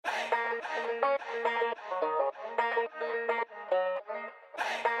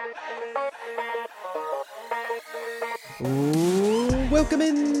Welcome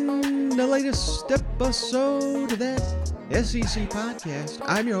in the latest episode of that SEC podcast.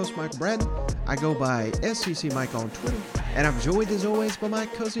 I'm your host, Michael Bratton. I go by SEC Mike on Twitter, and I'm joined as always by my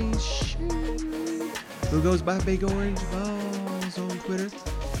cousin Shane, who goes by Big Orange Balls on Twitter.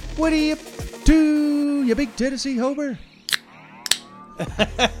 What are you up to, you big Tennessee homer?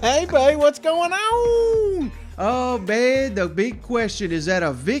 Hey, buddy, what's going on? Oh, man, the big question, is that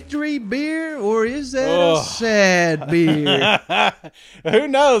a victory beer or is that a sad beer? Who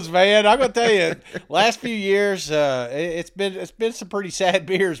knows, man? I'm going to tell you, last few years, it's been some pretty sad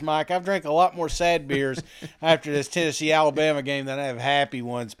beers, Mike. I've drank a lot more sad beers after this Tennessee-Alabama game than I have happy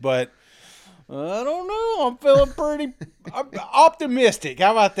ones, but I don't know. I'm feeling pretty optimistic.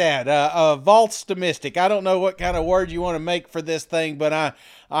 How about that? Optimistic. I don't know what kind of word you want to make for this thing, but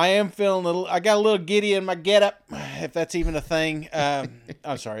I am feeling I got a little giddy in my getup, if that's even a thing.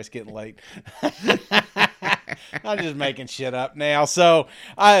 I'm sorry, it's getting late. I'm just making shit up now. So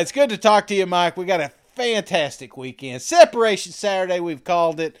it's good to talk to you, Mike. We got a fantastic weekend. Separation Saturday, we've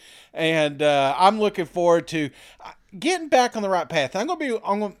called it, and I'm looking forward to getting back on the right path. I'm going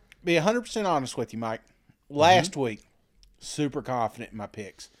to be 100% honest with you, Mike. Last week, super confident in my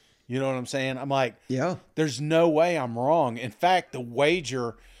picks. You know what I'm saying? I'm like, yeah, there's no way I'm wrong. In fact, the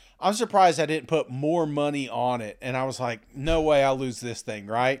wager, I'm surprised I didn't put more money on it. And I was like, no way I'll lose this thing,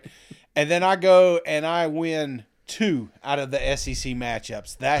 right? And then I go and I win 2 out of the SEC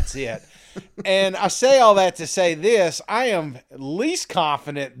matchups. That's it. And I say all that to say this, I am least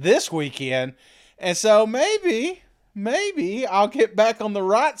confident this weekend. And so maybe I'll get back on the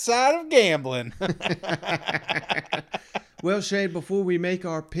right side of gambling. Well, Shane, before we make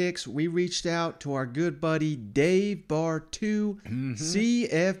our picks, we reached out to our good buddy Dave Bartoo,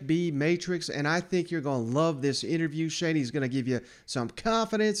 CFB Matrix, and I think you're going to love this interview, Shane. He's going to give you some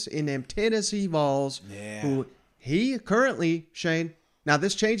confidence in them Tennessee Vols, who he currently, Shane, now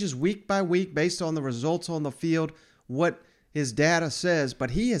this changes week by week based on the results on the field, what his data says, but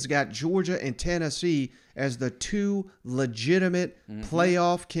he has got Georgia and Tennessee as the 2 legitimate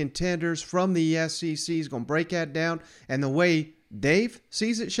playoff contenders from the SEC. He's going to break that down. And the way Dave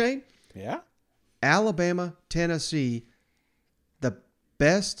sees it, Shane? Yeah. Alabama, Tennessee, the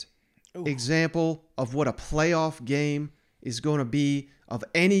best example of what a playoff game is going to be of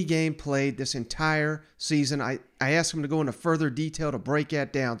any game played this entire season. I asked him to go into further detail to break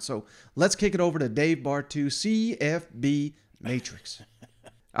that down. So let's kick it over to Dave Bartoo, CFB Matrix.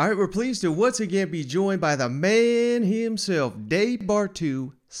 All right, we're pleased to once again be joined by the man himself, Dave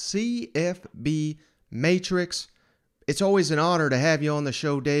Bartoo, CFB Matrix. It's always an honor to have you on the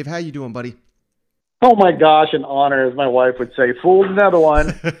show, Dave. How you doing, buddy? Oh my gosh, an honor, as my wife would say. Fooled another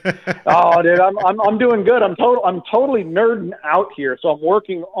one. Oh, dude, I'm doing good. I'm totally nerding out here. So I'm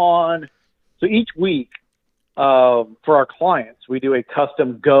working on. So each week, for our clients, we do a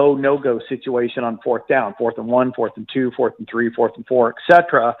custom go no go situation on 4th down, 4th and 1, 4th and 2, 4th and 3, 4th and 4,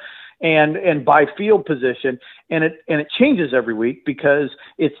 etc. And by field position, and it changes every week because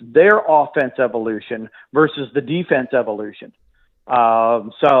it's their offense evolution versus the defense evolution.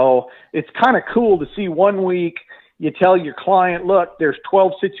 So it's kind of cool to see one week you tell your client, look, there's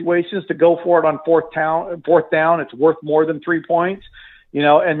 12 situations to go for it on 4th down. It's worth more than 3 points,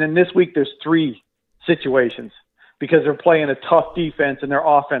 and then this week there's 3 situations because they're playing a tough defense and their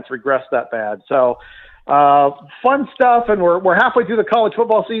offense regressed that bad. So, fun stuff. And we're halfway through the college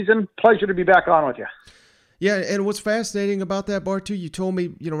football season. Pleasure to be back on with you. Yeah. And what's fascinating about that, Bartoo, you told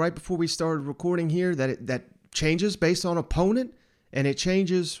me, right before we started recording here that that changes based on opponent. And it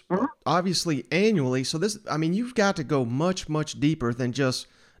changes, obviously, annually. So you've got to go much, much deeper than just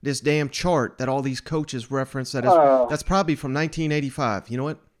this damn chart that all these coaches reference. That's probably from 1985. You know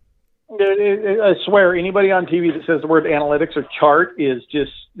what? I swear, anybody on TV that says the word analytics or chart is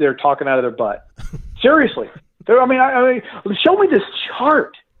just, they're talking out of their butt. Seriously. I mean, show me this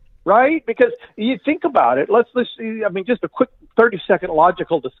chart, right? Because you think about it. Let's see. I mean, just a quick 30-second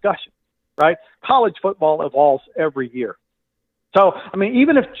logical discussion, right? College football evolves every year. So, I mean,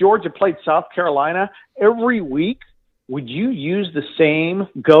 even if Georgia played South Carolina every week, would you use the same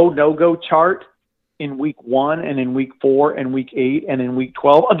go, no-go chart in week 1 and in week 4 and week 8 and in week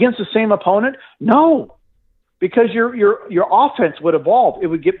 12 against the same opponent? No, because your offense would evolve. It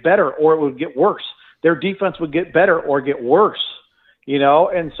would get better or it would get worse. Their defense would get better or get worse,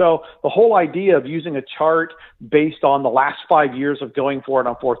 And so the whole idea of using a chart based on the last 5 years of going for it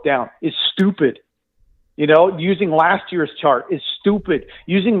on 4th down is stupid. Using last year's chart is stupid.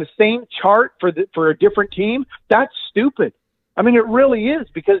 Using the same chart for a different team, that's stupid. I mean, it really is,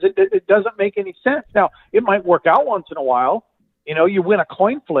 because it doesn't make any sense. Now, it might work out once in a while. You win a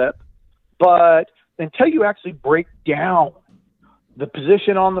coin flip, but until you actually break down the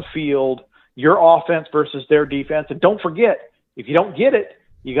position on the field, your offense versus their defense, and don't forget, if you don't get it,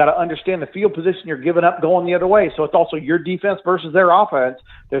 you got to understand the field position you're giving up going the other way. So it's also your defense versus their offense.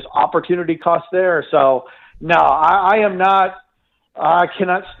 There's opportunity cost there. So, no, I am not – I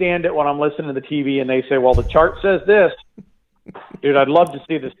cannot stand it when I'm listening to the TV and they say, well, the chart says this. Dude, I'd love to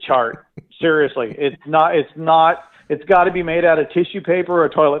see this chart. Seriously. It's got to be made out of tissue paper or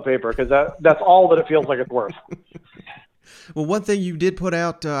toilet paper, because that's all that it feels like it's worth. Well, one thing you did put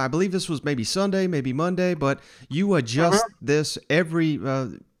out, I believe this was maybe Sunday, maybe Monday, but you adjust this every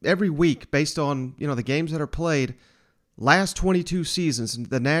week based on the games that are played. Last 22 seasons,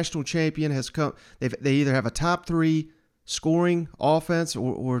 the national champion has come. They either have a top 3 scoring offense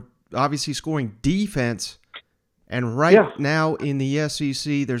or obviously scoring defense. And now in the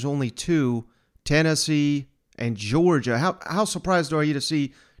SEC, there's only 2, Tennessee and Georgia. How surprised are you to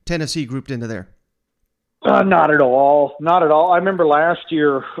see Tennessee grouped into there? Not at all. Not at all. I remember last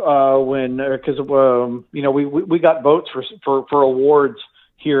year because we got votes for awards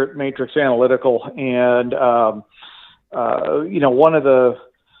here at Matrix Analytical, and one of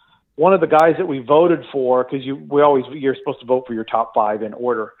the guys that we voted for, because you're supposed to vote for your top 5 in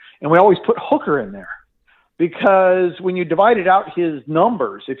order, and we always put Hooker in there. Because when you divided out his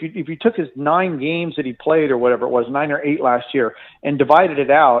numbers, if you took his 9 games that he played, or whatever it was, 9 or 8 last year, and divided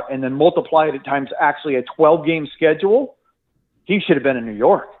it out and then multiplied it times actually a 12-game schedule, he should have been in New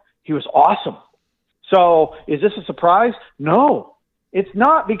York. He was awesome. So is this a surprise? No, it's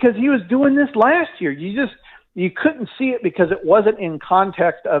not, because he was doing this last year. You couldn't see it because it wasn't in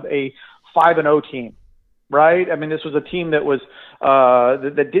context of a 5-0 team. Right? I mean, this was a team that was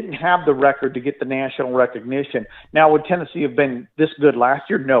that didn't have the record to get the national recognition. Now, would Tennessee have been this good last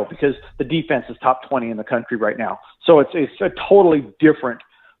year? No, because the defense is top 20 in the country right now. So it's a totally different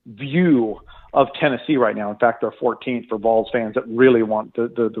view of Tennessee right now. In fact, they're 14th for Vols fans that really want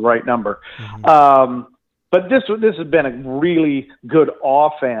the right number. Mm-hmm. But this has been a really good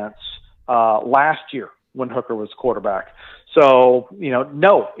offense last year when Hooker was quarterback. So,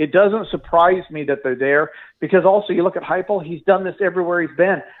 no, it doesn't surprise me that they're there, because also you look at Heupel, he's done this everywhere he's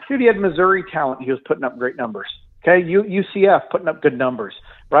been. Dude, he had Missouri talent. He was putting up great numbers. Okay, UCF putting up good numbers,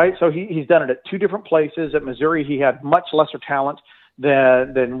 right? So he's done it at 2 different places. At Missouri, he had much lesser talent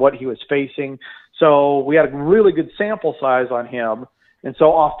than what he was facing. So we had a really good sample size on him. And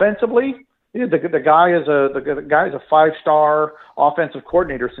so offensively, the guy is a 5-star offensive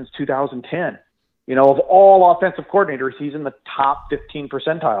coordinator since 2010. Of all offensive coordinators, he's in the top 15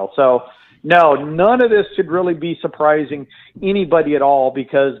 percentile. So, no, none of this should really be surprising anybody at all,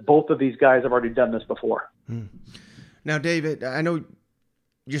 because both of these guys have already done this before. Now, David, I know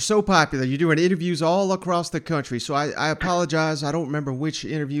you're so popular. You're doing interviews all across the country. So I apologize. I don't remember which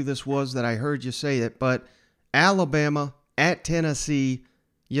interview this was that I heard you say it, but Alabama at Tennessee,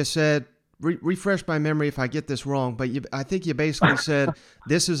 you said, refresh my memory if I get this wrong, but I think you basically said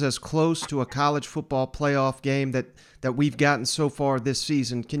this is as close to a college football playoff game that we've gotten so far this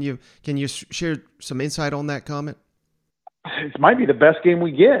season. Can you share some insight on that comment? It might be the best game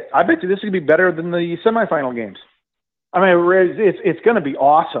we get. I bet you this could be better than the semifinal games. I mean, it's going to be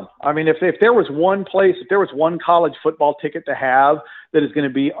awesome. I mean, if there was one place, if there was one college football ticket to have that is going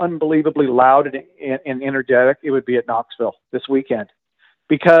to be unbelievably loud and energetic, it would be at Knoxville this weekend,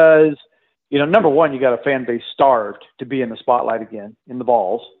 because number one, you got a fan base starved to be in the spotlight again in the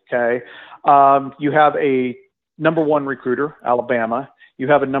Vols. Okay. You have a number 1 recruiter, Alabama. You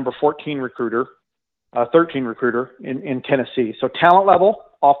have a number 14 recruiter, 13 recruiter in Tennessee. So talent level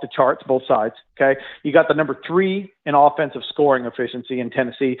off the charts, both sides. Okay. You got the number 3 in offensive scoring efficiency in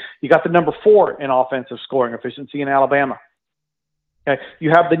Tennessee. You got the number 4 in offensive scoring efficiency in Alabama. Okay.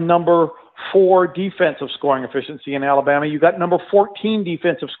 You have the number 4 defensive scoring efficiency in Alabama. You got number 14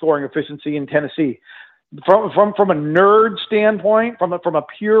 defensive scoring efficiency in Tennessee. From a nerd standpoint, from a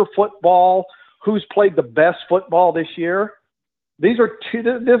pure football, who's played the best football this year? These are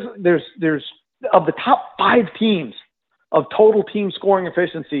there's of the top 5 teams of total team scoring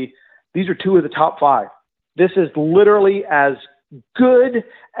efficiency. These are 2 of the top 5. This is literally as good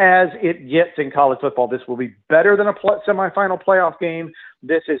as it gets in college football. This will be better than a semifinal playoff game.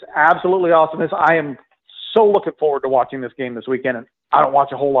 This is absolutely awesome. I am so looking forward to watching this game this weekend, and I don't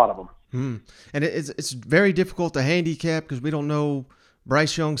watch a whole lot of them. And it's very difficult to handicap because we don't know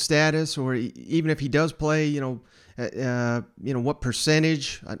Bryce Young's status, or even if he does play, what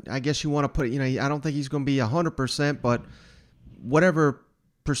percentage. I guess you want to put, I don't think he's going to be 100%, but whatever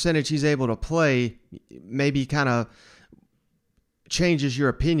percentage he's able to play, maybe kind of changes your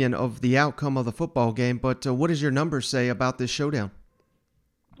opinion of the outcome of the football game. But what does your numbers say about this showdown?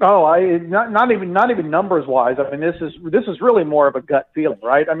 Oh, not even numbers wise. I mean, this is really more of a gut feeling,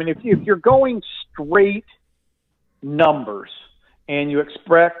 right? I mean, if you're going straight numbers and you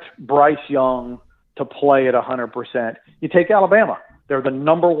expect Bryce Young to play at 100%, you take Alabama. They're the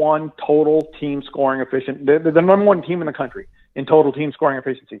number one total team scoring efficient. They're the number one team in the country in total team scoring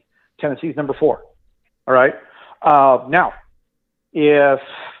efficiency. Tennessee's number 4. All right. Now, if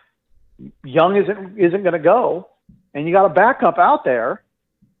Young isn't going to go, and you got a backup out there,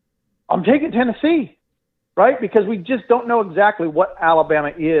 I'm taking Tennessee, right? Because we just don't know exactly what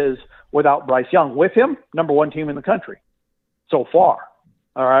Alabama is without Bryce Young. With him, number one team in the country so far.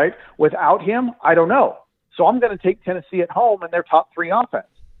 All right. Without him, I don't know. So I'm going to take Tennessee at home and their top 3 offense.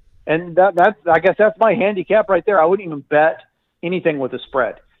 And I guess that's my handicap right there. I wouldn't even bet anything with a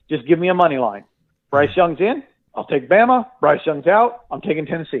spread. Just give me a money line. Bryce Young's in, I'll take Bama. Bryce Young's out, I'm taking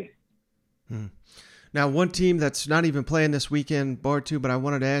Tennessee. Now, one team that's not even playing this weekend, Bartoo, but I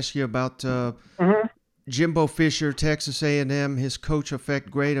wanted to ask you about Jimbo Fisher, Texas A&M, his coach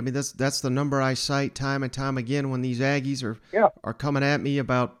effect grade. I mean, that's the number I cite time and time again when these Aggies are coming at me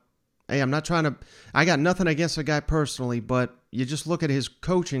about, hey, I'm not trying to – I got nothing against the guy personally, but you just look at his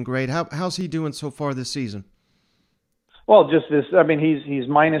coaching grade. How's he doing so far this season? Well, just this. I mean, he's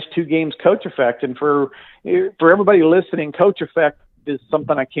minus 2 games coach effect, and for everybody listening, coach effect is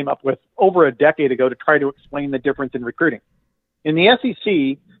something I came up with over a decade ago to try to explain the difference in recruiting. In the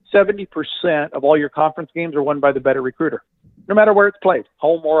SEC, 70% of all your conference games are won by the better recruiter, no matter where it's played,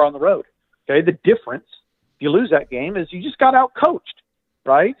 home or on the road. Okay, the difference if you lose that game is you just got out coached,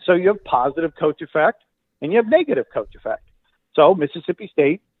 right? So you have positive coach effect and you have negative coach effect. So Mississippi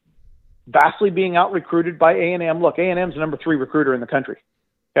State vastly being out recruited by A&M. Look, A&M's the number 3 recruiter in the country.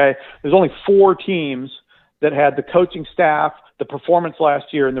 Okay, there's only 4 teams that had the coaching staff, the performance last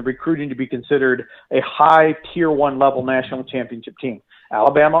year, and the recruiting to be considered a high tier 1 level national championship team: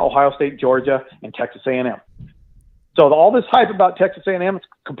 Alabama, Ohio State, Georgia, and Texas A&M. So all this hype about Texas A&M is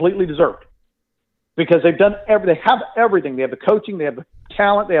completely deserved because they have everything. They have the coaching, they have the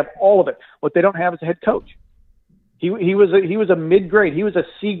talent, they have all of it. What they don't have is a head coach. He was a mid-grade. He was a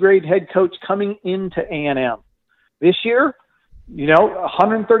C-grade head coach coming into A&M. This year,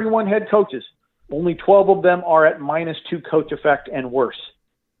 131 head coaches. Only 12 of them are at minus 2 coach effect and worse.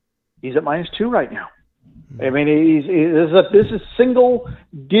 He's at minus 2 right now. I mean, this is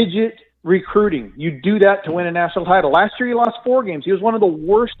single-digit recruiting. You do that to win a national title. Last year, he lost 4 games. He was one of the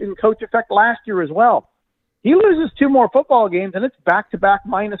worst in coach effect last year as well. He loses 2 more football games, and it's back-to-back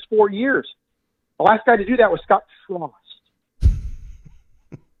minus 4 years. The last guy to do that was Scott Frost.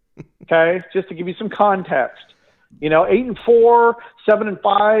 Okay, just to give you some context. 8-4,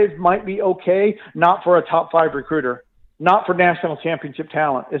 7-5 might be okay, not for a top 5 recruiter, not for national championship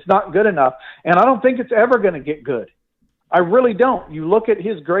talent. It's not good enough, and I don't think it's ever going to get good. I really don't. You look at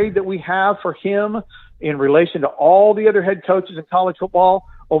his grade that we have for him in relation to all the other head coaches in college football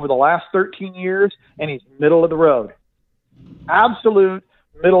over the last 13 years, and he's middle of the road. Absolute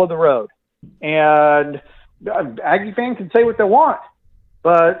middle of the road. And Aggie fans can say what they want,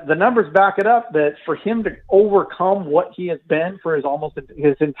 but the numbers back it up that for him to overcome what he has been for his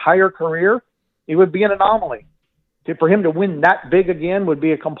entire career, it would be an anomaly. For him to win that big again would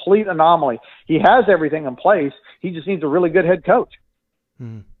be a complete anomaly. He has everything in place. He just needs a really good head coach.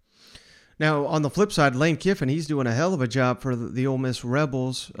 Now, on the flip side, Lane Kiffin, he's doing a hell of a job for the Ole Miss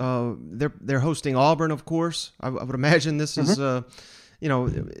Rebels. They're hosting Auburn, of course. I would imagine this is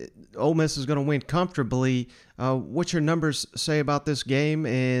Ole Miss is going to win comfortably. What's your numbers say about this game?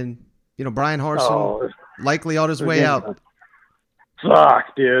 And, Brian Harsin likely on his way out.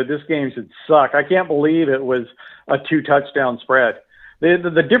 Suck, dude. This game should suck. I can't believe it was a 2-touchdown spread.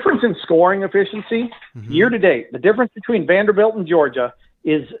 The difference in scoring efficiency year to date, the difference between Vanderbilt and Georgia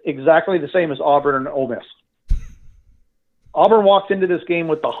is exactly the same as Auburn and Ole Miss. Auburn walked into this game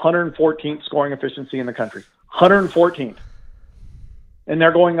with the 114th scoring efficiency in the country. 114th. And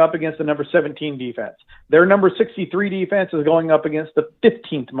they're going up against the number 17 defense. Their number 63 defense is going up against the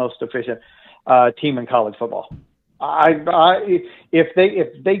 15th most efficient team in college football.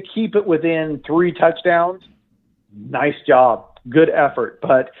 If they keep it within 3 touchdowns, nice job, good effort.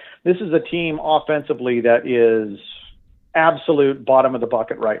 But this is a team offensively that is absolute bottom of the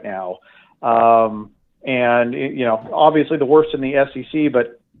bucket right now. And obviously the worst in the SEC,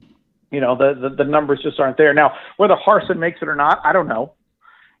 but the numbers just aren't there. Now, whether Harsin makes it or not, I don't know.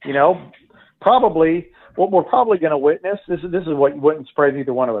 Probably what we're probably going to witness, this is what wouldn't surprise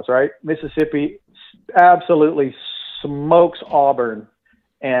either one of us, right? Mississippi absolutely smokes Auburn,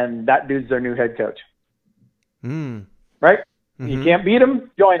 and that dude's their new head coach. Right? You can't beat them,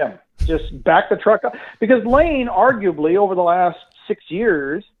 join them. Just back the truck up. Because Lane, arguably, over the last 6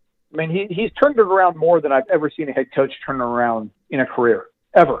 years, I mean, he's turned it around more than I've ever seen a head coach turn it around in a career,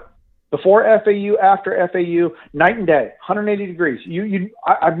 ever. Before FAU, after FAU, night and day, 180 degrees.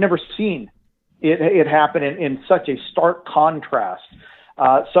 I've never seen it happen in such a stark contrast.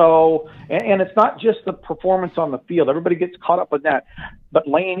 And it's not just the performance on the field. Everybody gets caught up with that. But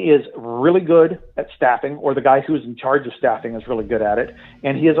Lane is really good at staffing, or the guy who's in charge of staffing is really good at it.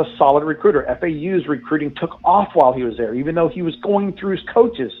 And he is a solid recruiter. FAU's recruiting took off while he was there, even though he was going through his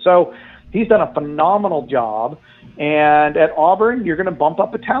coaches. So he's done a phenomenal job. And at Auburn, you're going to bump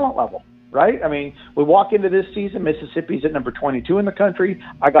up a talent level, right? I mean, we walk into this season, Mississippi's at number 22 in the country.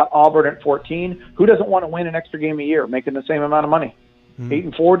 I got Auburn at 14. Who doesn't want to win an extra game a year, making the same amount of money?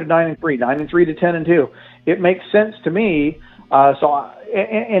 8-4 to 9-3, 9-3 to 10-2. It makes sense to me.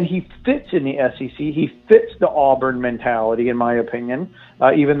 And he fits in the SEC. He fits the Auburn mentality, in my opinion,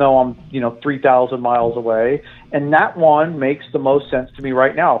 even though I'm 3,000 miles away. And that one makes the most sense to me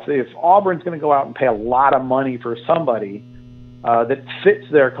right now. If Auburn's going to go out and pay a lot of money for somebody that fits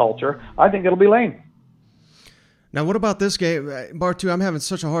their culture, I think it'll be Lane. Now, what about this game? Bartoo, I'm having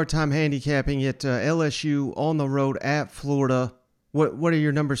such a hard time handicapping it. LSU on the road at Florida. What do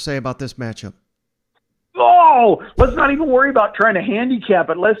your numbers say about this matchup? Oh, let's not even worry about trying to handicap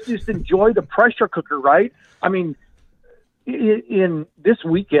it. Let's just enjoy the pressure cooker, right? I mean, in this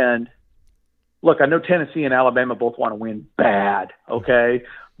weekend, look, I know Tennessee and Alabama both want to win bad, okay?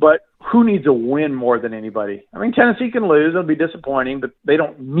 But who needs a win more than anybody? I mean, Tennessee can lose. It'll be disappointing, but they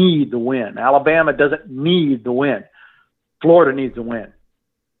don't need the win. Alabama doesn't need the win. Florida needs a win.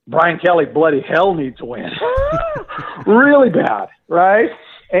 Brian Kelly bloody hell needs a win. Really bad, right?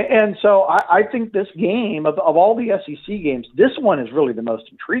 And so I think this game, of all the SEC games, this one is really the most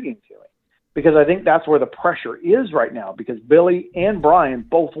intriguing to me, because I think that's where the pressure is right now, because Billy and Brian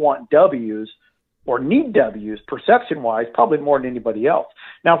both want W's or need W's, perception-wise, probably more than anybody else.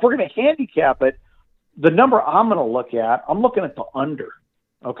 Now, if we're going to handicap it, the number I'm going to look at, I'm looking at the under,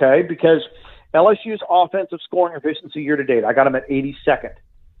 okay? Because LSU's offensive scoring efficiency year-to-date, I got them at 82nd.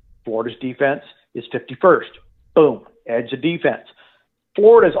 Florida's defense is 51st. Boom, edge of defense.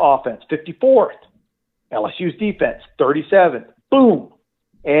 Florida's offense, 54th. LSU's defense, 37th. Boom,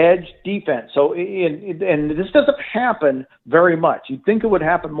 edge defense. So, and this doesn't happen very much. You'd think it would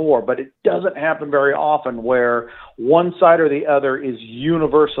happen more, but it doesn't happen very often where one side or the other is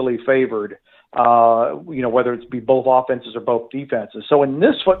universally favored, whether it's be both offenses or both defenses. So in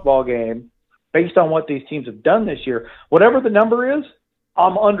this football game, based on what these teams have done this year, whatever the number is,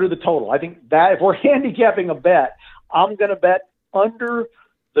 I'm under the total. I think that if we're handicapping a bet, I'm going to bet under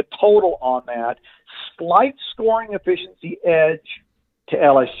the total on that. Slight scoring efficiency edge to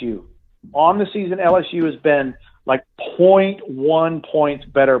LSU. On the season, LSU has been like 0.1 points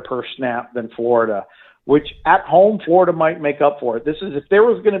better per snap than Florida, which at home, Florida might make up for it. This is, if there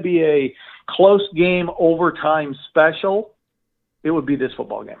was going to be a close game overtime special, it would be this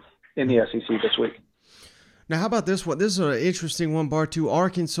football game in the SEC this week. Now, how about this one? This is an interesting one, Bartoo.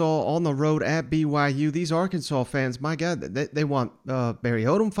 Arkansas on the road at BYU. These Arkansas fans, my God, they want Barry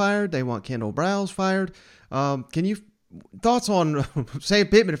Odom fired. They want Kendall Browse fired. Thoughts on Sam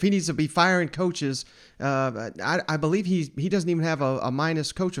Pittman, if he needs to be firing coaches? I believe he doesn't even have a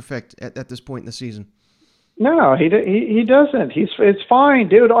minus coach effect at this point in the season. No, he doesn't. It's fine,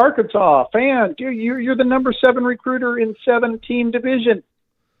 dude. Arkansas fan, dude, you're the number 7 recruiter in 7-team division.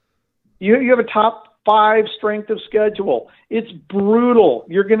 You have a top 5 strength of schedule. It's brutal.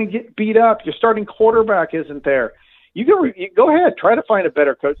 You're going to get beat up. Your starting quarterback isn't there. You go ahead, try to find a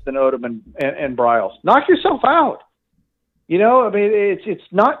better coach than Odom and Briles. Knock yourself out. I mean, it's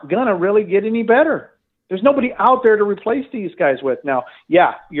not going to really get any better. There's nobody out there to replace these guys with. Now,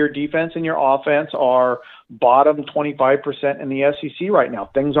 yeah, your defense and your offense are bottom 25% in the SEC right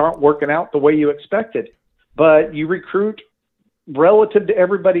now. Things aren't working out the way you expected. But you recruit relative to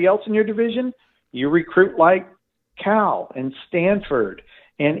everybody else in your division. You recruit like Cal and Stanford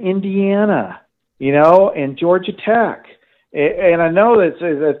and Indiana, and Georgia Tech. And I know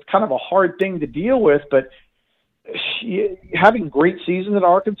that's kind of a hard thing to deal with, but having great seasons at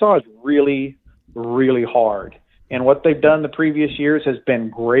Arkansas is really, really hard. And what they've done the previous years has been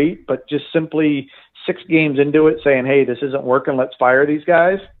great, but just simply 6 games into it saying, hey, this isn't working, let's fire these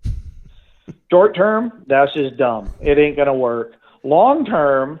guys. Short term, that's just dumb. It ain't going to work. Long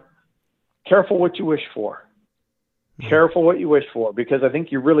term, careful what you wish for. Careful what you wish for, because I think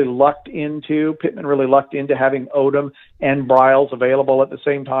Pittman really lucked into having Odom and Briles available at the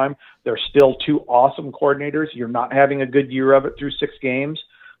same time. They're still 2 awesome coordinators. You're not having a good year of it through 6 games,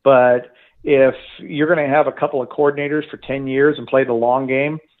 but if you're going to have a couple of coordinators for 10 years and play the long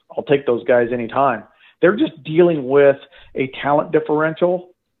game, I'll take those guys anytime. They're just dealing with a talent differential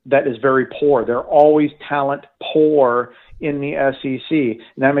that is very poor. They're always talent poor in the SEC.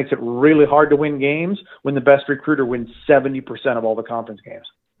 And that makes it really hard to win games when the best recruiter wins 70% of all the conference games.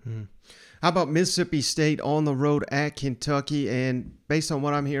 How about Mississippi State on the road at Kentucky? And based on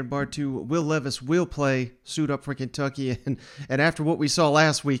what I'm hearing, Bartoo, Will Levis will suit up for Kentucky. And after what we saw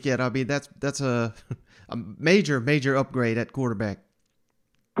last weekend, I mean, that's a major upgrade at quarterback.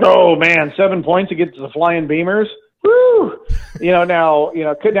 Oh, man, 7 points against the Flying Beamers. Woo! Now,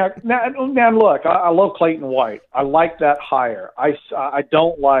 look, I love Clayton White. I like that hire. I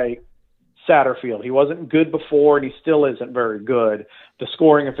don't like Satterfield. He wasn't good before, and he still isn't very good. The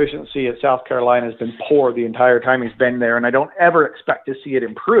scoring efficiency at South Carolina has been poor the entire time he's been there, and I don't ever expect to see it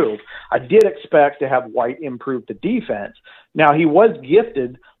improve. I did expect to have White improve the defense. Now, he was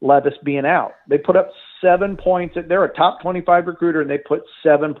gifted Levis being out. They put up 7 points. They're a top 25 recruiter, and they put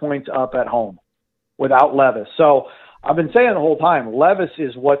 7 points up at home without Levis. So I've been saying the whole time, Levis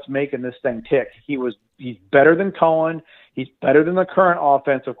is what's making this thing tick. He's better than Cohen. He's better than the current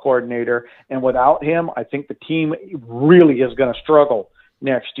offensive coordinator. And without him, I think the team really is going to struggle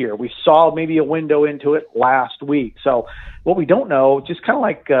next year. We saw maybe a window into it last week. So what we don't know, just kind of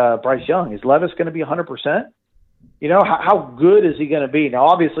like Bryce Young, is Levis going to be 100%? How good is he going to be? Now,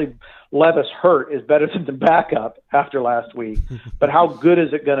 obviously, Levis hurt is better than the backup after last week, but how good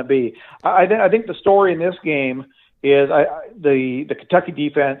is it going to be? I think the story in this game is the Kentucky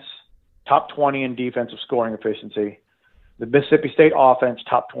defense, top 20 in defensive scoring efficiency. The Mississippi State offense,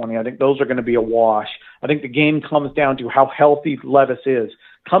 top 20. I think those are going to be a wash. I think the game comes down to how healthy Levis is.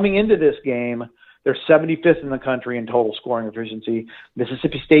 Coming into this game, they're 75th in the country in total scoring efficiency.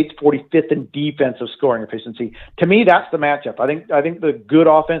 Mississippi State's 45th in defensive scoring efficiency. To me, that's the matchup. I think the good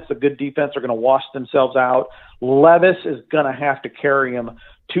offense, the good defense are going to wash themselves out. Levis is going to have to carry him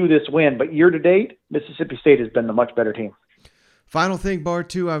to this win. But year to date, Mississippi State has been the much better team. Final thing,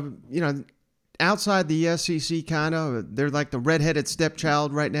 Bartoo, outside the SEC, they're like the redheaded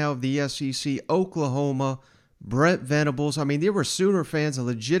stepchild right now of the SEC. Oklahoma, Brent Venables. I mean, there were Sooner fans that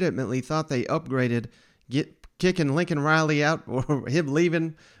legitimately thought they upgraded, kicking Lincoln Riley out or him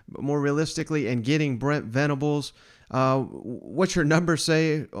leaving, more realistically, and getting Brent Venables. What's your numbers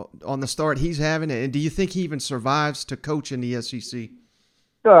say on the start he's having, and do you think he even survives to coach in the SEC?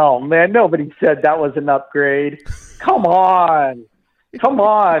 Oh, man, nobody said that was an upgrade. Come on.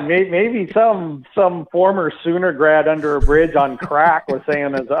 Maybe some former Sooner grad under a bridge on crack was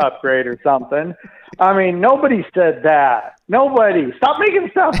saying it's an upgrade or something. I mean, nobody said that. Nobody. Stop making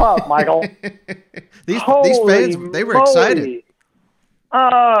stuff up, Michael. these fans, they were excited.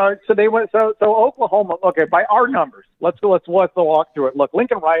 So they went. So Oklahoma. Okay, by our numbers, let's walk through it. Look,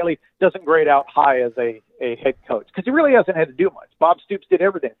 Lincoln Riley doesn't grade out high as a head coach because he really hasn't had to do much. Bob Stoops did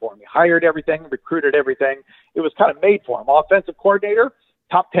everything for him. He hired everything, recruited everything. It was kind of made for him. Offensive coordinator,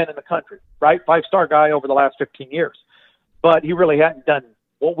 top 10 in the country, right? 5-star guy over the last 15 years. But he really hadn't done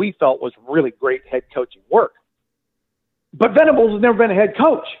what we felt was really great head coaching work. But Venables has never been a head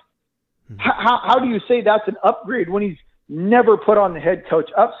coach. How do you say that's an upgrade when he's never put on the head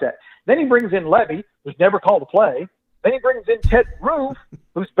coach upset? Then he brings in Levy, who's never called a play. Then he brings in Ted Roof,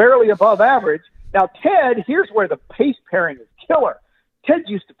 who's barely above average. Now, Ted, here's where the pace pairing is killer. Ted's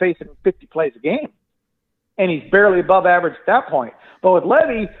used to facing 50 plays a game, and he's barely above average at that point. But with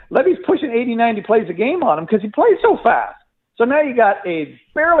Levy's pushing 80, 90 plays a game on him because he plays so fast. So now you got a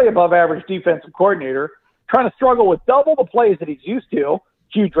barely above average defensive coordinator trying to struggle with double the plays that he's used to.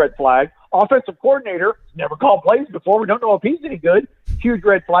 Huge red flag. Offensive coordinator, never called plays before. We don't know if he's any good. Huge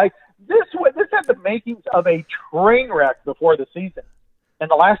red flag. This had the makings of a train wreck before the season. In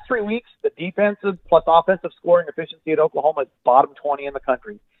the last 3 weeks, the defensive plus offensive scoring efficiency at Oklahoma is bottom 20 in the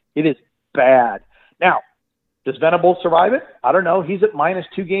country. It is bad. Now, does Venables survive it? I don't know. He's at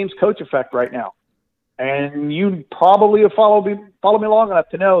 -2 games coach effect right now. And you probably have followed me long enough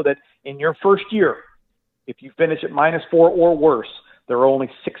to know that in your first year, if you finish at -4 or worse, there are only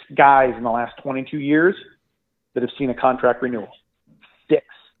 6 guys in the last 22 years that have seen a contract renewal. 6.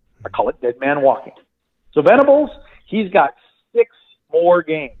 I call it dead man walking. So Venables, he's got 6 more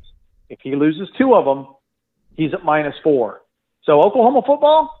games. If he loses 2 of them, he's at -4. So Oklahoma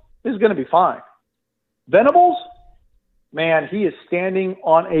football is going to be fine. Venables, man, he is standing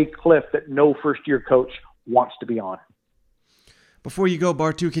on a cliff that no first-year coach wants to be on. Before you go,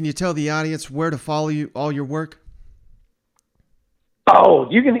 Bartoo, can you tell the audience where to follow all your work? Oh,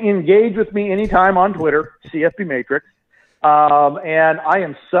 you can engage with me anytime on Twitter, CFB Matrix. And I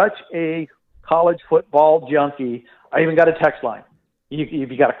am such a college football junkie. I even got a text line.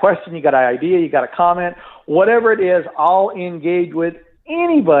 If you got a question, you got an idea, you got a comment, whatever it is, I'll engage with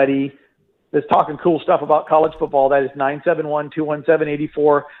anybody that's talking cool stuff about college football. That is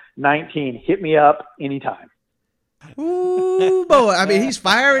 971-217-8419. Hit me up anytime. Ooh, boy. I mean, he's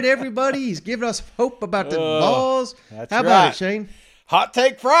firing everybody. He's giving us hope about the balls. How about it, Shane? Hot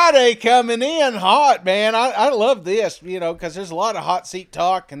Take Friday coming in hot, man. I love this, because there's a lot of hot seat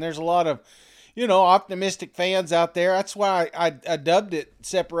talk and there's a lot of, optimistic fans out there. That's why I dubbed it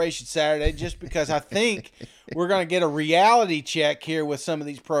Separation Saturday, just because I think we're going to get a reality check here with some of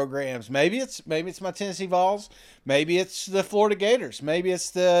these programs. Maybe it's my Tennessee Vols. Maybe it's the Florida Gators. Maybe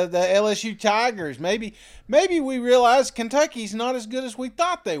it's the LSU Tigers. Maybe we realize Kentucky's not as good as we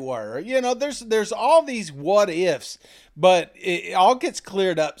thought they were. There's all these what ifs, but it all gets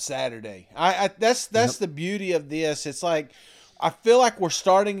cleared up Saturday. That's the beauty of this. It's like, I feel like we're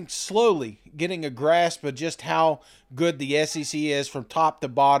starting slowly getting a grasp of just how good the SEC is from top to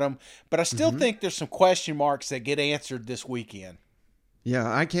bottom, but I still think there's some question marks that get answered this weekend.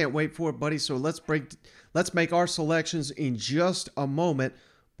 Yeah, I can't wait for it, buddy. So let's make our selections in just a moment,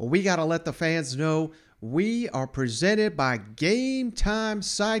 but we got to let the fans know we are presented by Game Time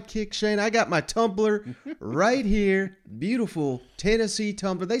Sidekick. Shane, I got my tumbler right here. Beautiful Tennessee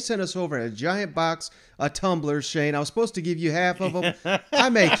tumbler. They sent us over a giant box of tumblers, Shane. I was supposed to give you half of them. I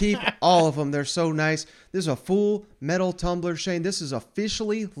may keep all of them. They're so nice. This is a full metal tumbler, Shane. This is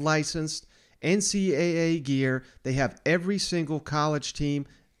officially licensed NCAA gear. They have every single college team.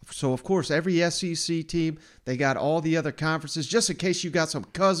 So, of course, every SEC team, they got all the other conferences, just in case you got some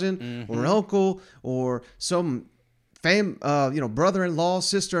cousin or uncle or some brother-in-law,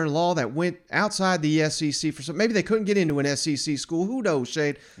 sister-in-law that went outside the SEC for some. Maybe they couldn't get into an SEC school. Who knows,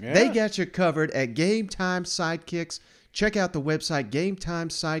 Shane? Yeah. They got you covered at Game Time Sidekicks. Check out the website,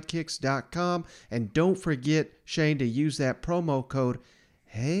 GameTimeSidekicks.com. And don't forget, Shane, to use that promo code,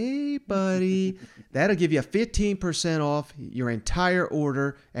 hey, buddy. That'll give you 15% off your entire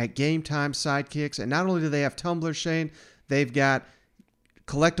order at Game Time Sidekicks. And not only do they have tumblers, Shane, they've got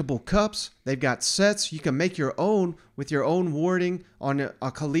collectible cups. They've got sets. You can make your own with your own wording on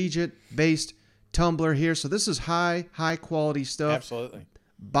a collegiate-based tumbler here. So this is high quality stuff. Absolutely.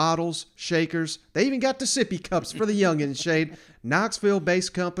 Bottles, shakers. They even got the sippy cups for the youngins, Shane.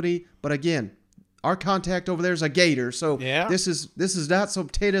 Knoxville-based company. But again, our contact over there is a Gator, so yeah. This is not some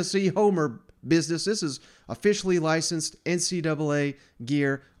Tennessee homer business. This is officially licensed NCAA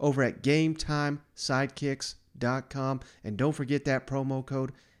gear over at GameTimeSidekicks.com. And don't forget that promo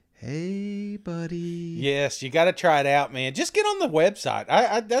code, hey, buddy. Yes, you got to try it out, man. Just get on the website.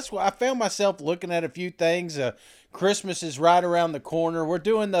 That's what I found myself looking at a few things. Christmas is right around the corner. We're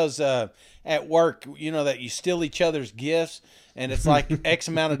doing those at work, that you steal each other's gifts. And it's like X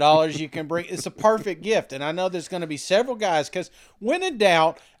amount of dollars you can bring. It's a perfect gift. And I know there's going to be several guys, because when in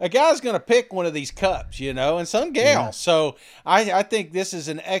doubt, a guy's going to pick one of these cups, and some gals. Yeah. So I think this is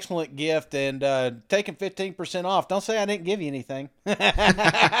an excellent gift, and taking 15% off. Don't say I didn't give you anything.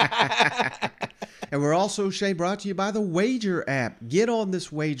 And we're also, Shane, brought to you by the Wager app. Get on this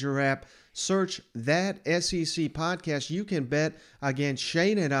Wager app. Search That SEC Podcast. You can bet against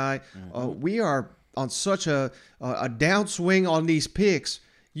Shane and I. We are on such a downswing on these picks.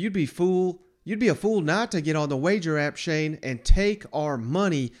 You'd be a fool not to get on the Wager app, Shane, and take our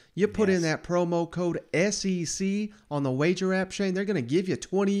money. You put in that promo code SEC on the Wager app, Shane. They're going to give you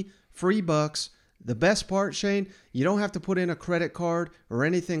 20 free bucks. The best part, Shane, you don't have to put in a credit card or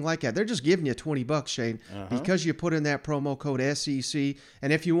anything like that. They're just giving you 20 bucks, Shane, because you put in that promo code SEC.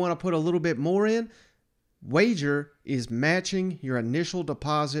 And if you want to put a little bit more in, Wager is matching your initial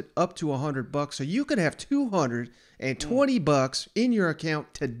deposit up to $100, so you could have $220 in your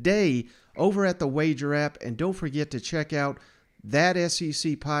account today over at the Wager app. And don't forget to check out That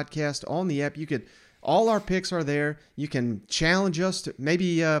SEC Podcast on the app. All our picks are there. You can challenge us.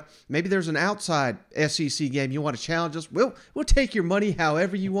 Maybe there's an outside SEC game you want to challenge us. We'll take your money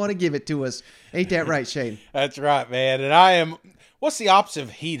however you want to give it to us. Ain't that right, Shane? That's right, man. And I am. What's the opposite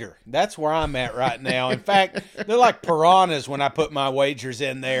of heater? That's where I'm at right now. In fact, they're like piranhas when I put my wagers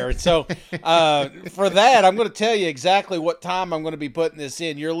in there. And so for that, I'm going to tell you exactly what time I'm going to be putting this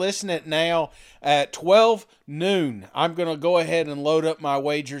in. You're listening now at 12 noon. I'm going to go ahead and load up my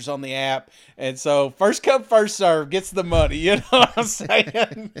wagers on the app. And so first come, first serve gets the money. You know what I'm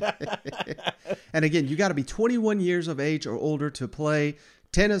saying? And again, you got to be 21 years of age or older to play.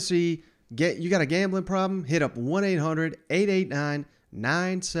 Tennessee. You got a gambling problem? Hit up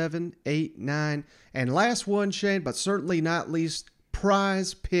 1-800-889-9789. And last one, Shane, but certainly not least,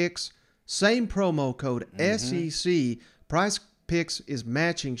 Prize Picks. Same promo code, SEC. Prize Picks is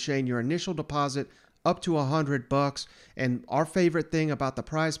matching, Shane, your initial deposit up to $100. And our favorite thing about the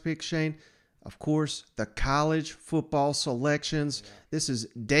Prize Picks, Shane, of course, the college football selections. Yeah. This is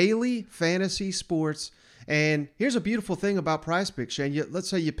daily fantasy sports. And here's a beautiful thing about Prize Picks, Shane. Let's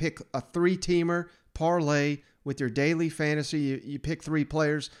say you pick a 3-teamer parlay with your daily fantasy. You pick 3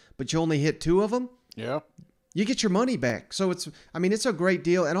 players, but you only hit 2 of them. Yeah. You get your money back. So it's a great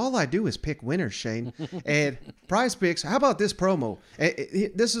deal. And all I do is pick winners, Shane. And Prize Picks, how about this promo?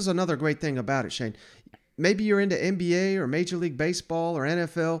 This is another great thing about it, Shane. Maybe you're into NBA or Major League Baseball or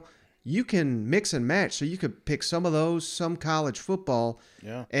NFL. You can mix and match. So you could pick some of those, some college football.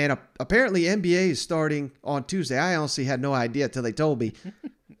 Yeah. And apparently NBA is starting on Tuesday. I honestly had no idea until they told me.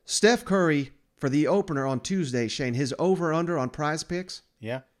 Steph Curry for the opener on Tuesday, Shane, his over-under on Prize Picks?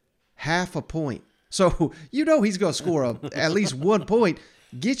 Yeah. 0.5 point. So you know he's going to score at least 1 point.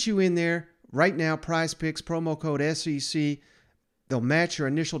 Get you in there right now, Prize Picks, promo code SEC. They'll match your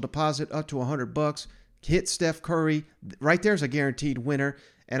initial deposit up to $100. Hit Steph Curry. Right there's a guaranteed winner.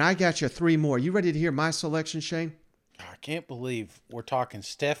 And I got you 3 more. You ready to hear my selection, Shane? I can't believe we're talking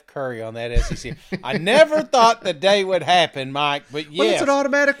Steph Curry on that SEC. I never thought the day would happen, Mike, but yes. Well, it's an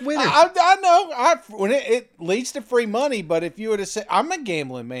automatic winner. I know. When it leads to free money, but if you would have said, I'm a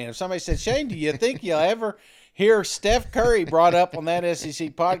gambling man. If somebody said, Shane, do you think you'll ever hear Steph Curry brought up on that SEC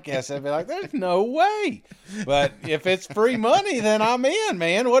podcast, I'd be like, there's no way. But if it's free money, then I'm in,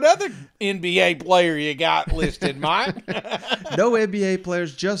 man. What other NBA player you got listed, Mike? No NBA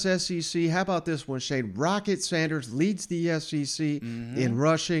players, just SEC. How about this one, Shane? Rocket Sanders leads the SEC in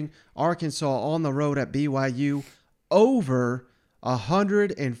rushing. Arkansas on the road at BYU. Over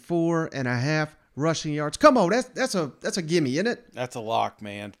 104.5 rushing yards. Come on, that's a gimme, isn't it? That's a lock,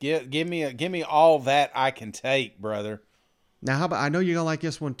 man. Give me all that I can take, brother. Now, how about, I know you're going to like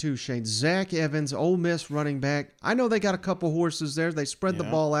this one too, Shane. Zach Evans, Ole Miss running back. I know they got a couple horses there. They spread the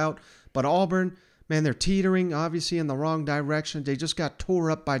ball out. But Auburn, man, they're teetering, obviously, in the wrong direction. They just got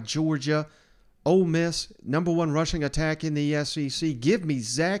tore up by Georgia. Ole Miss, #1 rushing attack in the SEC. Give me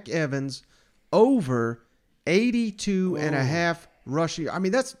Zach Evans over 82.5 rushing. I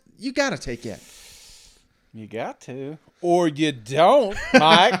mean, you got to take that. You got to. Or you don't,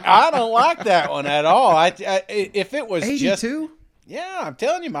 Mike. I don't like that one at all. If it was 82? Yeah, I'm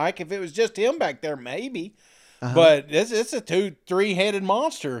telling you, Mike, if it was just him back there, maybe. But it's a 2-3-headed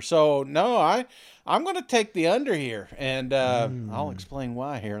monster. So, no, I'm going to take the under here. And I'll explain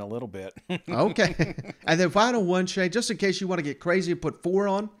why here in a little bit. Okay. And then final one, Shane, just in case you want to get crazy and put 4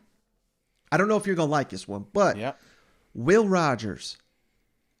 on. I don't know if you're going to like this one, but Will Rogers,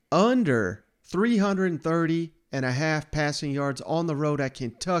 under 330.5 passing yards on the road at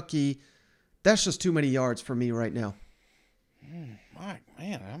Kentucky. That's just too many yards for me right now. Mike,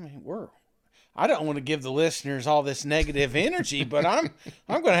 man, I mean, I don't want to give the listeners all this negative energy, but I'm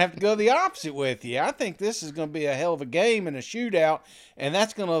going to have to go the opposite with you. I think this is going to be a hell of a game and a shootout, and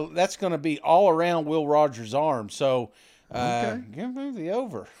that's going to be all around Will Rogers' arm. So, give me the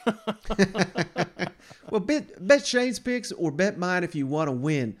over. Well, bet Shane's picks or bet mine if you want to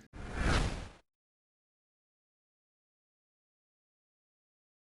win.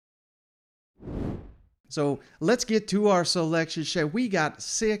 So let's get to our selection, Shane. We got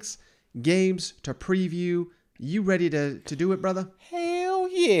 6 games to preview. You ready to do it, brother? Hell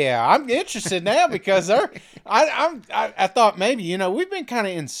yeah. I'm interested now because I thought maybe, we've been kind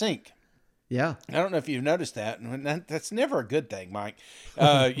of in sync. Yeah. I don't know if you've noticed that. And that's never a good thing, Mike.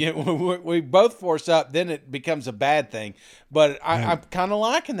 We both force up, then it becomes a bad thing. But I'm kind of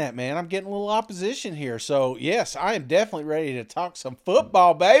liking that, man. I'm getting a little opposition here. So, yes, I am definitely ready to talk some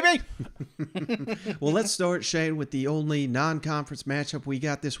football, baby. Well, let's start, Shane, with the only non-conference matchup we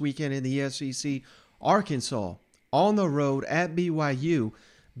got this weekend in the SEC. Arkansas on the road at BYU.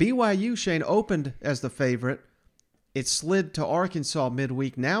 BYU, Shane, opened as the favorite. It slid to Arkansas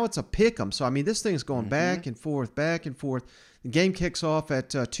midweek. Now it's a pick'em. So, I mean, this thing's going back and forth, back and forth. The game kicks off at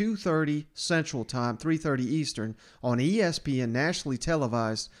 2:30 Central Time, 3:30 Eastern on ESPN, nationally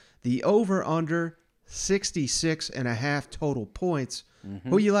televised. The over-under 66.5 total points.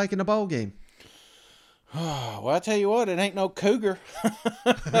 Who you like in the ball game? Well, I tell you what, it ain't no cougar.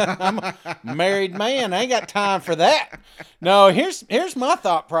 I'm a married man. I ain't got time for that. No, here's my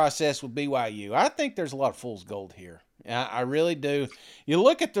thought process with BYU. I think there's a lot of fool's gold here. I really do. You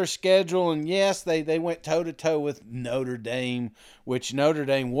look at their schedule, and yes, they went toe-to-toe with Notre Dame, which Notre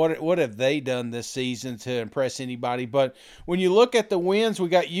Dame, what have they done this season to impress anybody? But when you look at the wins, we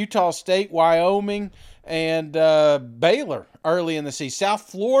got Utah State, Wyoming, and Baylor early in the season.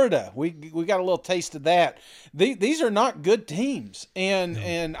 South Florida, we got a little taste of that. These are not good teams,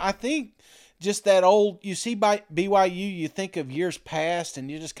 and I think just that old, you see by BYU, you think of years past and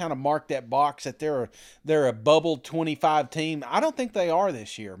you just kind of mark that box that they're a bubble 25 team. I don't think they are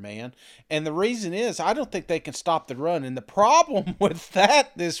this year, man. And the reason is I don't think they can stop the run. And the problem with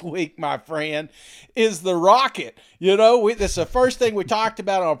that this week, my friend, is the rocket. You know, this is the first thing we talked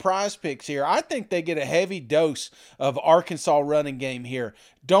about on Prize Picks here. I think they get a heavy dose of Arkansas running game here.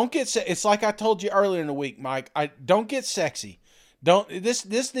 Don't get, it's like I told you earlier in the week, Mike, don't get sexy.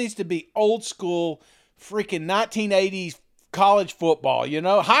 This needs to be old school, freaking 1980s college football, you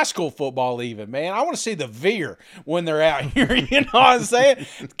know, high school football even, man. I want to see the veer when they're out here, you know what I'm saying?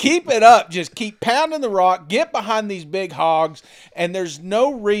 Keep it up. Just keep pounding the rock. Get behind these big hogs, and there's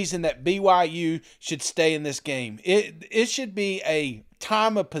no reason that BYU should stay in this game. It should be a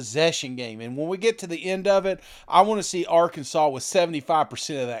time of possession game, and when we get to the end of it, I want to see Arkansas with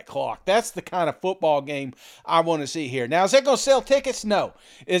 75% of that clock. That's the kind of football game I want to see here. Now, is that going to sell tickets? No.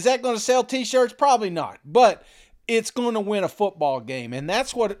 Is that going to sell t-shirts? Probably not, but it's going to win a football game, and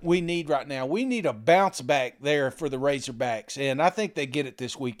that's what we need right now. We need a bounce back there for the Razorbacks, and I think they get it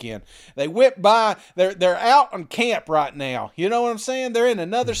this weekend. They whip by. They're out on camp right now. You know what I'm saying? They're in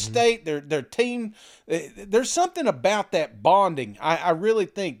another state. Their team. There's something about that bonding. I really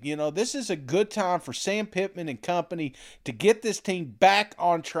think, you know, this is a good time for Sam Pittman and company to get this team back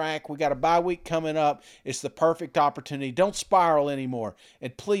on track. We got a bye week coming up. It's the perfect opportunity. Don't spiral anymore,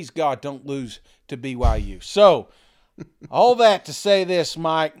 and please God, don't lose to BYU. So, all that to say this,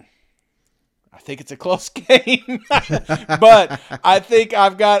 Mike, I think it's a close game, but I think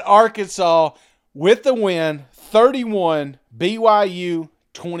I've got Arkansas with the win, 31, BYU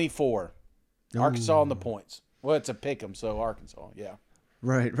 24. Arkansas on the points. Well, it's a pick 'em, so Arkansas, yeah.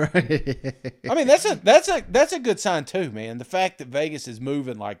 Right. I mean, that's a good sign too, man. The fact that Vegas is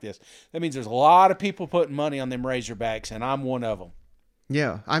moving like this, that means there's a lot of people putting money on them Razorbacks, and I'm one of them.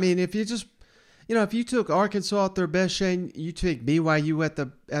 Yeah, I mean, if you just, you know, if you took Arkansas at their best, Shane, you take BYU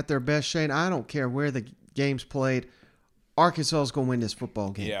at their best, Shane. I don't care where the game's played. Arkansas is going to win this football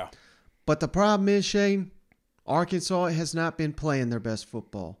game. Yeah. But the problem is, Shane, Arkansas has not been playing their best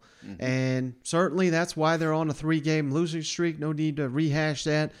football. Mm-hmm. And certainly that's why they're on a 3-game losing streak. No need to rehash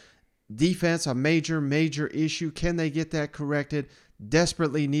that. Defense, a major issue. Can they get that corrected?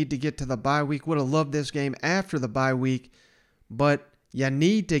 Desperately need to get to the bye week. Would have loved this game after the bye week. But you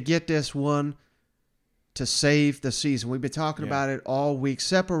need to get this one to save the season. We've been talking about it all week.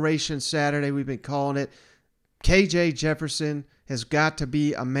 Separation Saturday, we've been calling it. KJ Jefferson has got to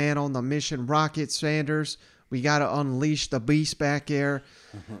be a man on the mission. Rocket Sanders, we got to unleash the beast back there.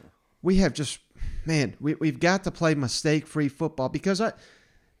 Mm-hmm. We have just, man, we've got to play mistake-free football because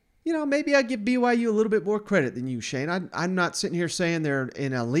maybe I give BYU a little bit more credit than you, Shane. I'm not sitting here saying they're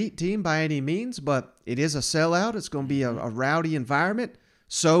an elite team by any means, but it is a sellout. It's going to be a rowdy environment.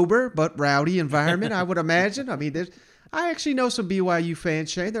 Sober, but rowdy environment, I would imagine. I mean, I actually know some BYU fans,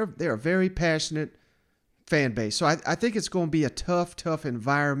 Shane. They're a very passionate fan base. So I think it's going to be a tough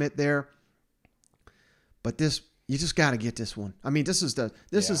environment there. But you just got to get this one. I mean, this is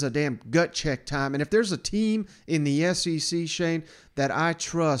a damn gut check time. And if there's a team in the SEC, Shane, that I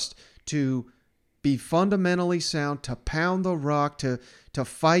trust to be fundamentally sound, to pound the rock, to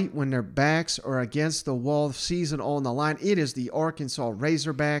fight when their backs are against the wall, season on the line, it is the Arkansas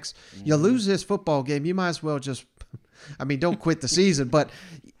Razorbacks. Mm-hmm. You lose this football game, you might as well just, don't quit the season, but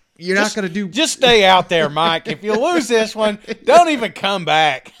you're not going to do. Just stay out there, Mike. If you lose this one, don't even come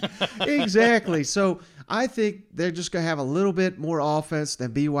back. Exactly. So I think they're just going to have a little bit more offense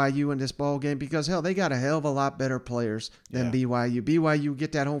than BYU in this ball game because, hell, they got a hell of a lot better players than BYU. BYU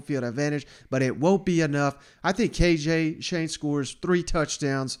get that home field advantage, but it won't be enough. I think KJ Shane scores 3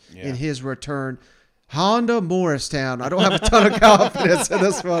 touchdowns in his return. Honda Morristown. I don't have a ton of confidence in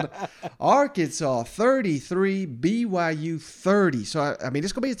this one. Arkansas 33, BYU 30. So, it's going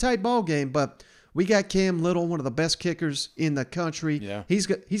to be a tight ball game, but we got Cam Little, one of the best kickers in the country. Yeah. He's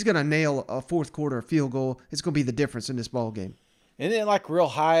going to nail a fourth quarter field goal. It's going to be the difference in this ball game. Isn't it like real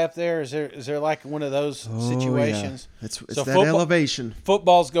high up there? Is there like one of those situations? Yeah. It's so that elevation.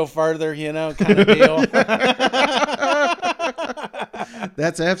 Footballs go further, kind of deal.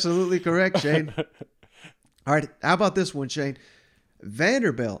 That's absolutely correct, Shane. All right, how about this one, Shane?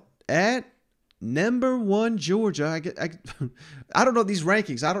 Vanderbilt at number 1 Georgia. I don't know these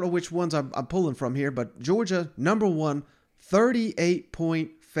rankings. I don't know which ones I'm pulling from here, but Georgia, number 1,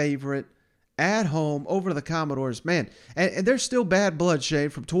 38-point favorite at home over the Commodores. Man, and there's still bad blood, Shane,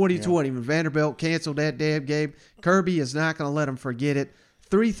 from 2020 when Vanderbilt canceled that damn game. Kirby is not going to let them forget it.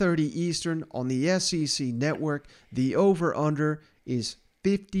 3:30 Eastern on the SEC Network. The over-under is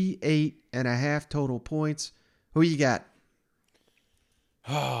 58.5 total points. Who you got?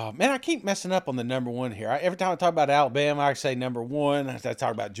 Oh, man, I keep messing up on the number one here. Every time I talk about Alabama, I say number one. I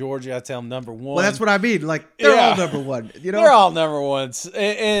talk about Georgia, I tell them number one. Well, that's what I mean. Like, they're all number one. You know? They're all number ones.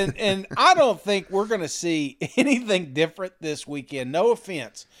 And I don't think we're going to see anything different this weekend. No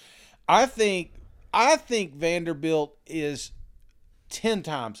offense. I think Vanderbilt is 10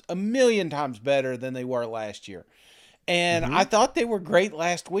 times, a million times better than they were last year. And I thought they were great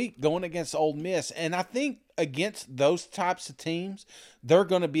last week going against Ole Miss. And I think against those types of teams, they're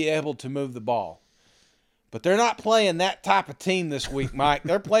going to be able to move the ball. But they're not playing that type of team this week, Mike.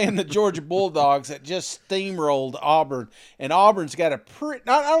 They're playing the Georgia Bulldogs that just steamrolled Auburn. And Auburn's got a I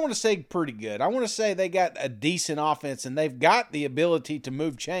don't want to say pretty good. I want to say they got a decent offense, and they've got the ability to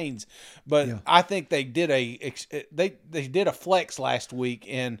move chains. But I think they did they did a flex last week,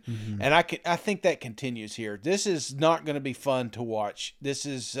 and I think that continues here. This is not going to be fun to watch. This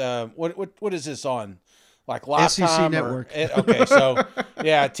is what is this on? Like Lifetime SEC Network. Okay, so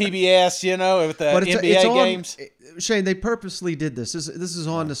yeah, TBS, with the NBA games. Shane, they purposely did this. This is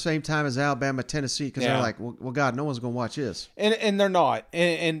on the same time as Alabama, Tennessee, because they're like, well, God, no one's going to watch this. And they're not.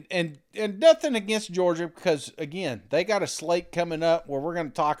 And nothing against Georgia, because again, they got a slate coming up where we're going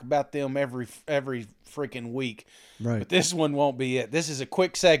to talk about them every freaking week. Right. But this one won't be it. This is a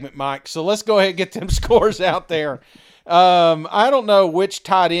quick segment, Mike. So let's go ahead and get them scores out there. I don't know which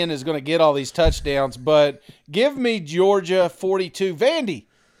tight end is going to get all these touchdowns, but give me Georgia 42. Vandy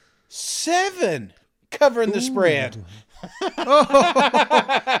 7 covering the spread. You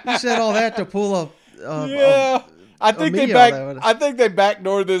said all that to pull up. I think they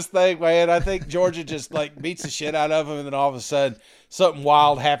backdoored this thing, man. I think Georgia just beats the shit out of them, and then all of a sudden something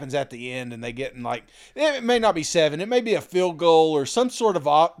wild happens at the end, and they get in it may not be 7, it may be a field goal or some sort of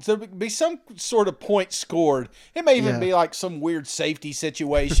point scored. It may even be like some weird safety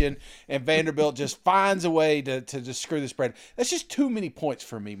situation, and Vanderbilt just finds a way to just screw the spread. That's just too many points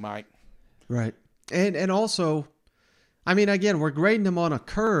for me, Mike. Right, and also, I mean, again, we're grading them on a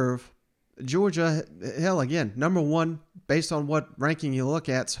curve. Georgia, hell, again, number one based on what ranking you look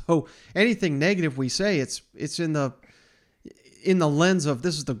at. So anything negative we say, it's in the lens of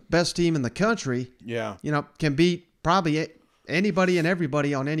this is the best team in the country. Yeah, can beat probably anybody and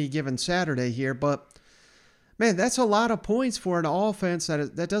everybody on any given Saturday here. But man, that's a lot of points for an offense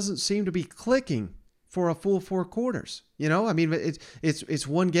that doesn't seem to be clicking for a full 4 quarters. I mean, it's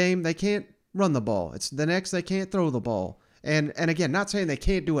one game they can't run the ball. It's the next they can't throw the ball. And again, not saying they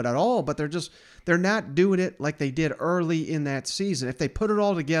can't do it at all, but they're not doing it like they did early in that season. If they put it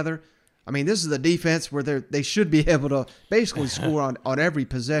all together, I mean, this is the defense where they should be able to basically score on every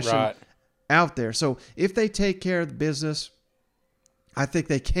possession out there. So if they take care of the business, I think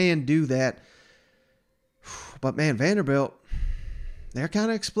they can do that. But man, Vanderbilt, they're kind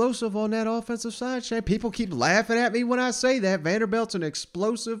of explosive on that offensive side, Shane. People keep laughing at me when I say that. Vanderbilt's an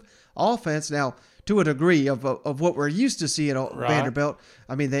explosive offense. Now, to a degree of what we're used to seeing at Vanderbilt.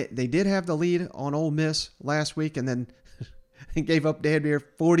 I mean, they did have the lead on Ole Miss last week and then gave up damn near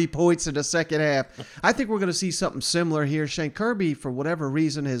 40 points in the second half. I think we're going to see something similar here. Shane Kirby, for whatever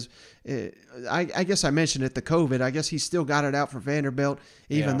reason, I guess I mentioned it, the COVID. I guess he still got it out for Vanderbilt,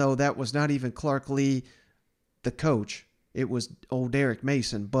 even though that was not even Clark Lee, the coach. It was old Derek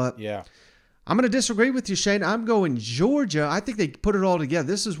Mason. But I'm going to disagree with you, Shane. I'm going Georgia. I think they put it all together.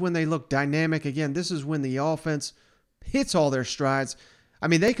 This is when they look dynamic again. This is when the offense hits all their strides. I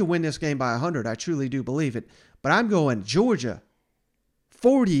mean, they could win this game by 100. I truly do believe it. But I'm going Georgia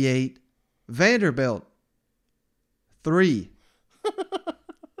 48, Vanderbilt 3.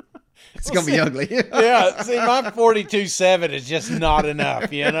 It's going to be ugly. See, my 42-7 is just not enough,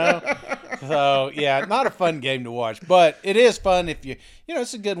 So, yeah, not a fun game to watch. But it is fun if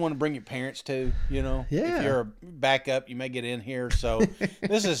it's a good one to bring your parents to, Yeah. If you're a backup, you may get in here. So,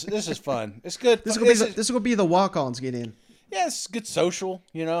 this is fun. It's good. This is going to be the walk-ons get in. Yeah, it's good social,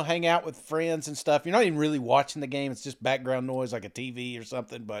 hang out with friends and stuff. You're not even really watching the game. It's just background noise like a TV or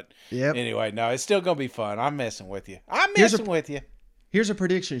something. But anyway, no, it's still going to be fun. I'm messing with you. Here's a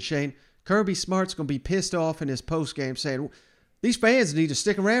prediction, Shane. Kirby Smart's going to be pissed off in his postgame saying, these fans need to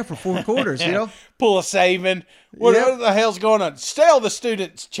stick around for 4 quarters, Pull a Saban. What the hell's going on? Stale the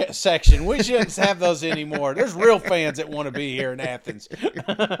student section. We shouldn't have those anymore. There's real fans that want to be here in Athens.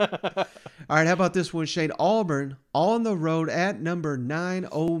 All right, how about this one, Shane? Auburn on the road at number 9,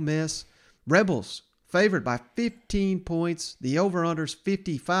 Ole Miss. Rebels favored by 15 points. The over-under's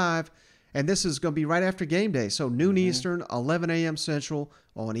 55. And this is going to be right after game day. So noon Eastern, 11 a.m. Central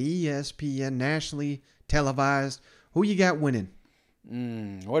on ESPN, nationally televised. Who you got winning?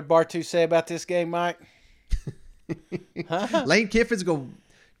 What did Bartoo say about this game, Mike? Lane Kiffin's going to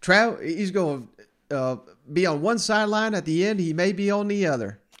travel. He's going be on one sideline at the end. He may be on the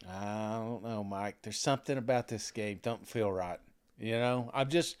other. I don't know, Mike. There's something about this game don't feel right. You know, I'm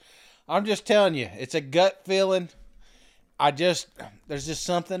just telling you, it's a gut feeling. There's just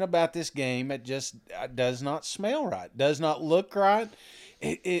something about this game that just does not smell right, does not look right.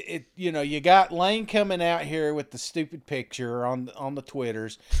 You know, you got Lane coming out here with the stupid picture on the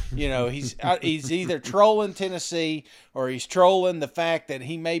Twitters. You know, he's either trolling Tennessee or he's trolling the fact that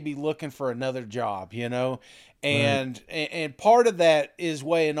he may be looking for another job. You know, and part of that is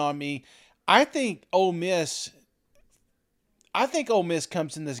weighing on me. I think Ole Miss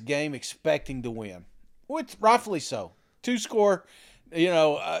comes in this game expecting to win, which rightfully so. 2-score,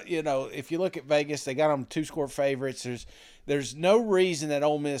 if you look at Vegas, they got them 2-score favorites. There's no reason that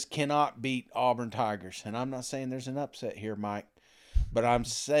Ole Miss cannot beat Auburn Tigers. And I'm not saying there's an upset here, Mike, but I'm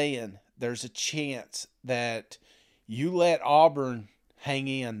saying there's a chance that you let Auburn hang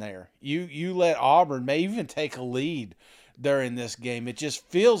in there. You let Auburn may even take a lead during this game. It just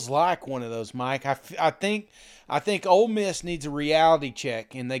feels like one of those, Mike. I think Ole Miss needs a reality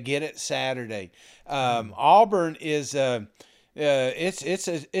check, and they get it Saturday. Auburn is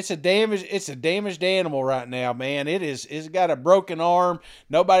it's a damaged animal right now, man. It's got a broken arm.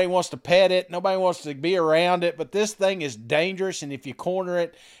 Nobody wants to pet it. Nobody wants to be around it. But this thing is dangerous, and if you corner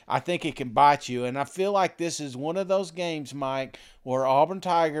it, I think it can bite you. And I feel like this is one of those games, Mike, where Auburn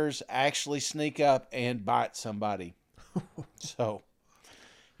Tigers actually sneak up and bite somebody. So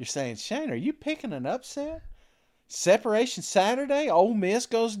you're saying, Shane, are you picking an upset? Separation Saturday, Ole Miss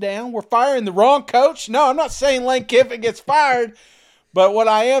goes down. We're firing the wrong coach. No, I'm not saying Lane Kiffin gets fired. But what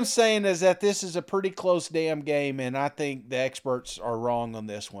I am saying is that this is a pretty close damn game, and I think the experts are wrong on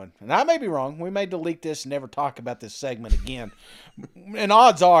this one. And I may be wrong. We may delete this and never talk about this segment again. And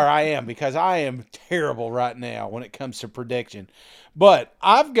odds are I am, because I am terrible right now when it comes to prediction. But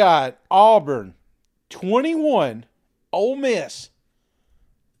I've got Auburn 21, Ole Miss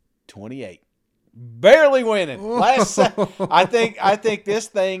 28. Barely winning. I think this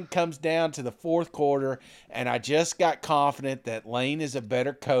thing comes down to the fourth quarter, and I just got confident that Lane is a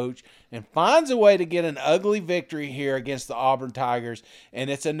better coach and finds a way to get an ugly victory here against the Auburn Tigers. And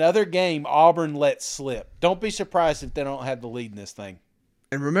it's another game Auburn lets slip. Don't be surprised if they don't have the lead in this thing.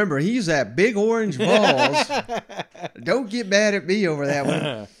 And remember, he's at Big Orange Balls. Don't get mad at me over that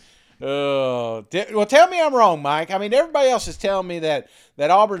one. Oh, well, tell me I'm wrong, Mike. I mean, everybody else is telling me that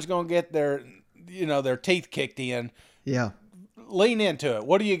Auburn's going to get their teeth kicked in. Yeah. Lean into it.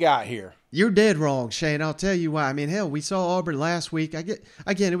 What do you got here? You're dead wrong, Shane. I'll tell you why. I mean, hell, we saw Auburn last week.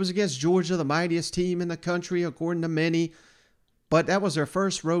 Again, it was against Georgia, the mightiest team in the country, according to many. But that was their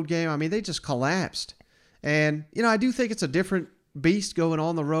first road game. I mean, they just collapsed. And, I do think it's a different beast going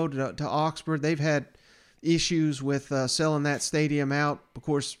on the road to Oxford. They've had issues with selling that stadium out. Of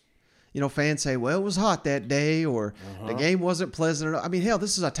course, fans say, well, it was hot that day, or the game wasn't pleasant. I mean, hell,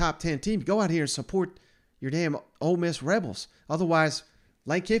 this is a top 10 team. Go out here and support your damn Ole Miss Rebels. Otherwise,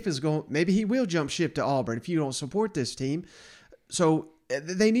 Lane Kiffin's maybe he will jump ship to Auburn if you don't support this team. So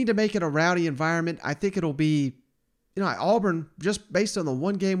they need to make it a rowdy environment. I think it'll be, Auburn, just based on the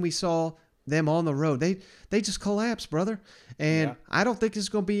one game we saw them on the road, they just collapsed, brother. And I don't think it's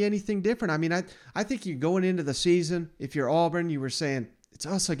going to be anything different. I mean, I think you're going into the season, if you're Auburn, you were saying, it's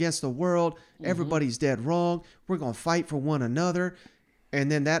us against the world. Everybody's dead wrong. We're going to fight for one another.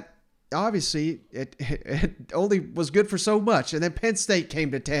 And then that, obviously, it only was good for so much. And then Penn State came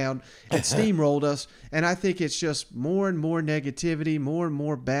to town and steamrolled us. And I think it's just more and more negativity, more and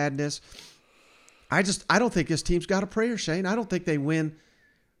more badness. I don't think this team's got a prayer, Shane. I don't think they win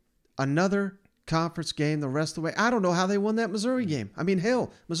another conference game the rest of the way. I don't know how they won that Missouri game. I mean,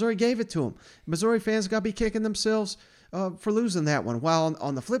 hell, Missouri gave it to them. Missouri fans got to be kicking themselves for losing that one. While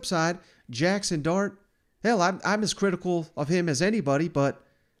on the flip side, Jackson Dart, hell, I'm as critical of him as anybody, but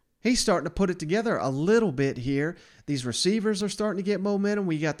he's starting to put it together a little bit here. These receivers are starting to get momentum.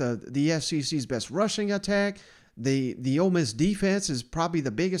 We got the SEC's best rushing attack. The Ole Miss defense is probably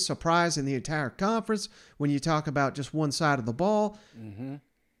the biggest surprise in the entire conference when you talk about just one side of the ball.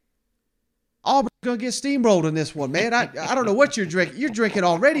 Auburn's going to get steamrolled in this one, man. I don't know what you're drinking. You're drinking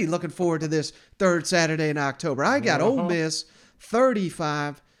already, looking forward to this third Saturday in October. I got Ole Miss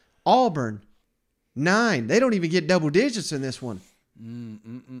 35, Auburn 9. They don't even get double digits in this one.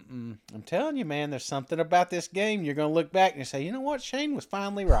 I'm telling you, man, there's something about this game. You're going to look back and say, you know what? Shane was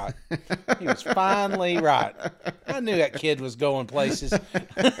finally right. He was finally right. I knew that kid was going places. All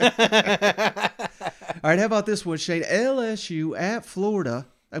right, how about this one, Shane? LSU at Florida.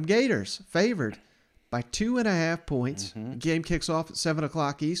 Gators favored by 2.5 points. Game kicks off at 7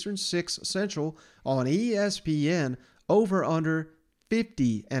 o'clock Eastern, 6 Central on ESPN. Over under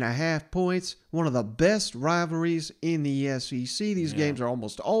 50.5 points. One of the best rivalries in the SEC. These games are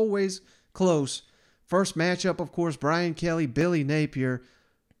almost always close. First matchup, of course, Brian Kelly, Billy Napier.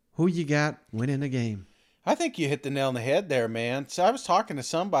 Who you got winning the game? I think you hit the nail on the head there, man. So I was talking to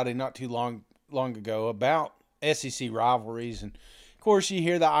somebody not too long ago about SEC rivalries, and of course you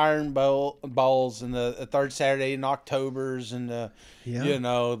hear the Iron Bowls and the third Saturday in Octobers and all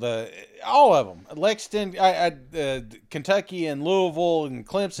of them. Lexington, Kentucky and Louisville and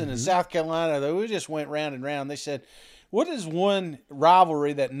Clemson and South Carolina. We just went round and round. They said, what is one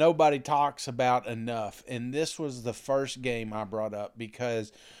rivalry that nobody talks about enough? And this was the first game I brought up,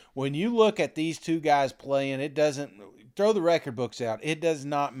 because when you look at these two guys playing, it doesn't – throw the record books out. It does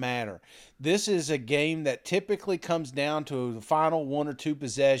not matter. This is a game that typically comes down to the final one or two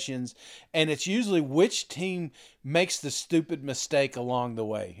possessions, and it's usually which team makes the stupid mistake along the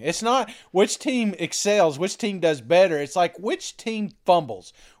way. It's not which team excels, which team does better. It's like which team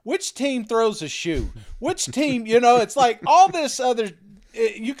fumbles, which team throws a shoe, which team – it's like all this other –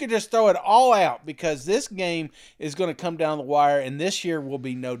 you could just throw it all out, because this game is going to come down the wire, and this year will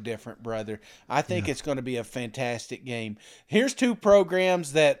be no different, brother. I think it's going to be a fantastic game. Here's two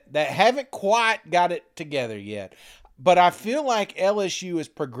programs that haven't quite got it together yet, but I feel like LSU is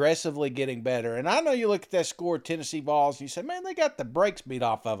progressively getting better. And I know you look at that score of Tennessee Vols and you say, man, they got the brakes beat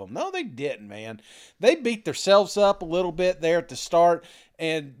off of them. No, they didn't, man. They beat themselves up a little bit there at the start.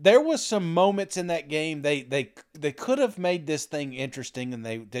 And there was some moments in that game they could have made this thing interesting, and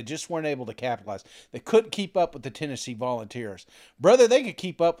they just weren't able to capitalize. They couldn't keep up with the Tennessee Volunteers. Brother, they could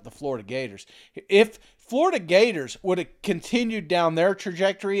keep up with the Florida Gators. If Florida Gators would have continued down their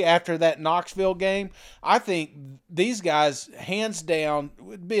trajectory after that Knoxville game, I think these guys, hands down,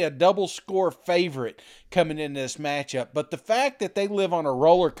 would be a double score favorite coming into this matchup. But the fact that they live on a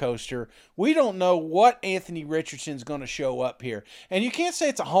roller coaster, we don't know what Anthony Richardson's going to show up here. And you can't say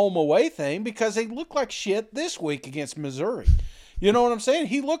it's a home away thing, because they look like shit this week against Missouri. You know what I'm saying?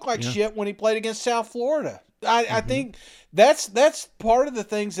 He looked like shit when he played against South Florida. I think that's part of the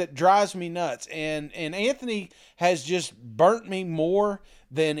things that drives me nuts. And Anthony has just burnt me more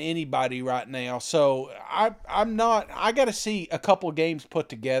than anybody right now. So I got to see a couple of games put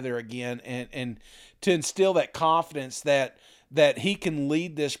together again and to instill that confidence that he can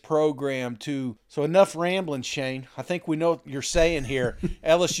lead this program to. So enough rambling, Shane. I think we know what you're saying here.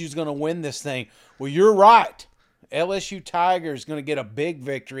 LSU's going to win this thing. Well, you're right. LSU Tigers going to get a big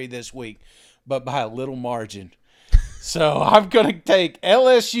victory this week, but by a little margin. So I'm going to take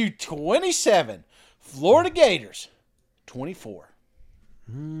LSU 27, Florida Gators 24.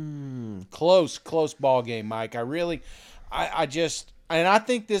 Close ball game, Mike. I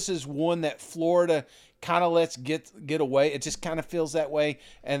think this is one that Florida kind of lets get away. It just kind of feels that way,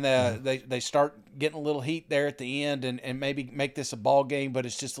 and they start getting a little heat there at the end, and maybe make this a ball game, but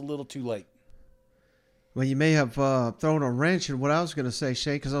it's just a little too late. Well, you may have thrown a wrench in what I was going to say,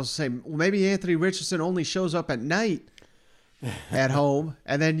 Shane, because I was saying maybe Anthony Richardson only shows up at night at home,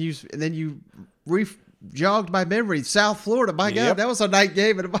 and then you jogged my memory. South Florida, my God, that was a night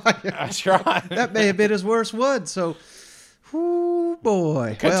game. That's right. That may have been his worst one. So, whoo,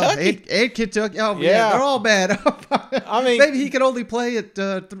 boy. Kentucky. Well, and Kentucky. Oh, yeah, they're all bad. I mean, maybe he can only play at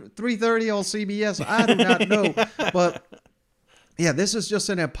 3:30 on CBS. I do not know, but. Yeah, this is just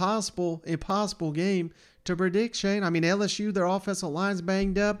an impossible game to predict, Shane. I mean, LSU, their offensive line's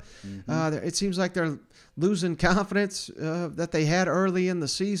banged up. It seems like they're losing confidence that they had early in the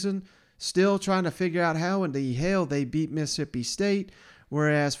season, still trying to figure out how in the hell they beat Mississippi State,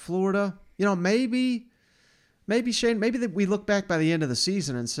 whereas Florida, maybe, Shane, maybe we look back by the end of the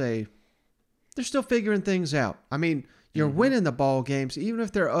season and say, they're still figuring things out. I mean, you're winning the ball games, even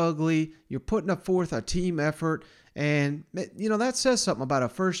if they're ugly. You're putting forth a team effort. And, that says something about a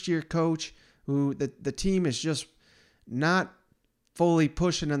first-year coach who the team is just not fully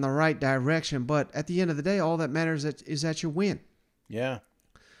pushing in the right direction. But at the end of the day, all that matters is that you win. Yeah.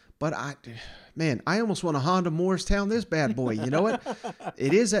 But, I almost want to Honda Morristown this bad boy. You know what?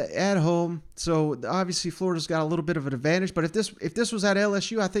 It is at home, so obviously Florida's got a little bit of an advantage. But if this was at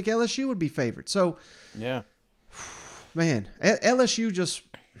LSU, I think LSU would be favored. So, yeah. Man, LSU just...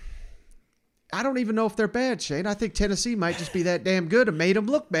 I don't even know if they're bad, Shane. I think Tennessee might just be that damn good and made them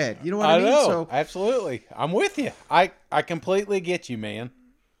look bad. You know what I mean? I know, absolutely. I'm with you. I completely get you, man.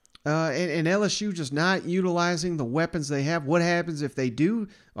 And LSU just not utilizing the weapons they have. What happens if they do?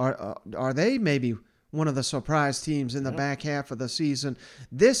 Are they maybe one of the surprise teams in the back half of the season?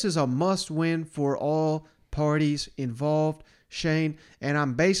 This is a must-win for all parties involved, Shane. And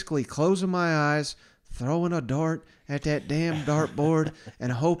I'm basically closing my eyes, throwing a dart at that damn dartboard,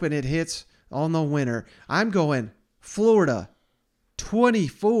 and hoping it hits on the winner. I'm going Florida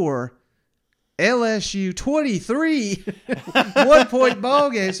 24. LSU 23. 1-point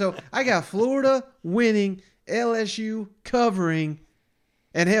ball game. So I got Florida winning, LSU covering.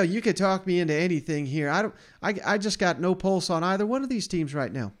 And hell, you could talk me into anything here. I just got no pulse on either one of these teams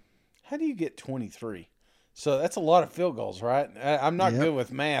right now. How do you get 23? So that's a lot of field goals, right? I'm not good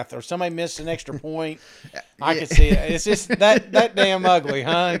with math. Or somebody missed an extra point. I can see it. It's just that damn ugly,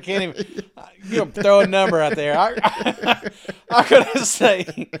 huh? I can't even throw a number out there. I could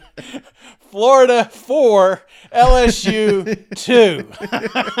say Florida 4, LSU 2.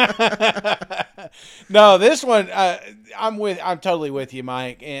 No, this one I'm totally with you,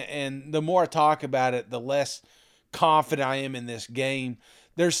 Mike. And the more I talk about it, the less confident I am in this game.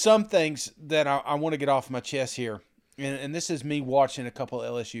 There's some things that I want to get off my chest here, and this is me watching a couple of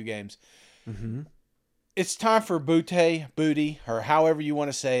LSU games. Mm-hmm. It's time for Booty, or however you want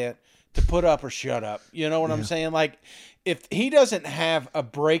to say it, to put up or shut up. You know what I'm saying? Like, if he doesn't have a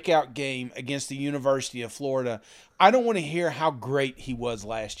breakout game against the University of Florida, I don't want to hear how great he was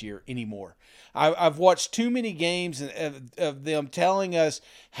last year anymore. I've watched too many games of them telling us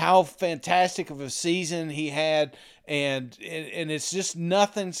how fantastic of a season he had, and it's just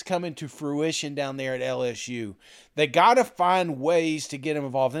nothing's coming to fruition down there at LSU. They got to find ways to get him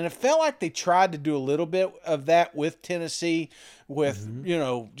involved, and it felt like they tried to do a little bit of that with Tennessee, with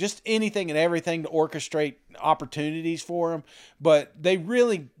just anything and everything to orchestrate opportunities for him. But they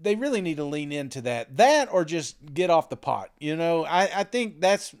really need to lean into that or just get off the pot. I think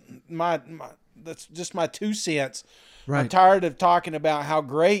that's that's just my 2 cents. Right. I'm tired of talking about how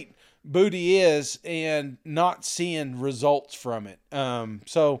great Booty is and not seeing results from it. And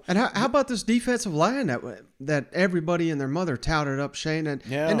how about this defensive line that everybody and their mother touted up, Shane?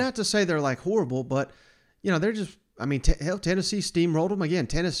 And not to say they're like horrible, but they're just. I mean, Tennessee steamrolled them again.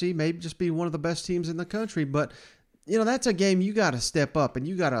 Tennessee may just be one of the best teams in the country, but that's a game you got to step up and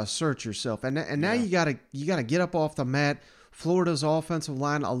you got to assert yourself. And now you got to get up off the mat. Florida's offensive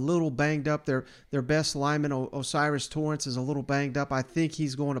line a little banged up. Their best lineman, Osiris Torrance, is a little banged up. I think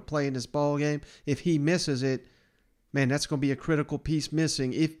he's going to play in this ball game. If he misses it, man, that's going to be a critical piece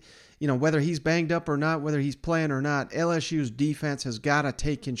missing. If whether he's banged up or not, whether he's playing or not, LSU's defense has got to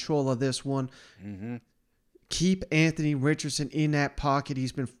take control of this one. Mm-hmm. Keep Anthony Richardson in that pocket.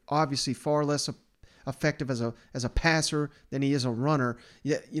 He's been obviously far less effective as a passer than he is a runner.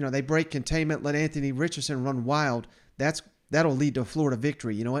 They break containment, let Anthony Richardson run wild. That'll lead to a Florida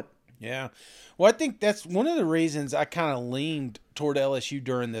victory. You know what? Yeah. Well, I think that's one of the reasons I kind of leaned toward LSU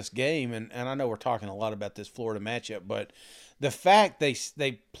during this game, and I know we're talking a lot about this Florida matchup, but the fact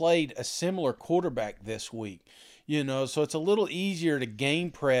they played a similar quarterback this week, so it's a little easier to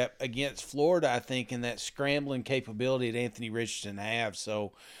game prep against Florida, I think, in that scrambling capability that Anthony Richardson has.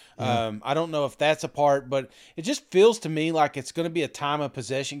 So I don't know if that's a part, but it just feels to me like it's going to be a time of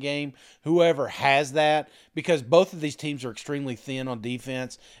possession game, whoever has that, because both of these teams are extremely thin on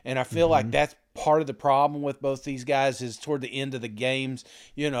defense, and I feel like that's part of the problem with both these guys is toward the end of the games,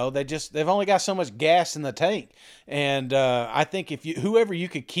 they've only got so much gas in the tank. And I think whoever you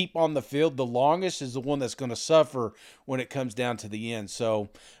could keep on the field the longest is the one that's going to suffer when it comes down to the end. So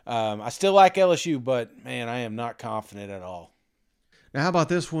I still like LSU, but man, I am not confident at all. Now, how about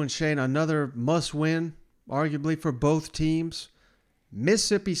this one, Shane? Another must-win, arguably, for both teams.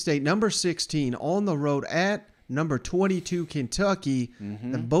 Mississippi State, number 16, on the road at number 22, Kentucky.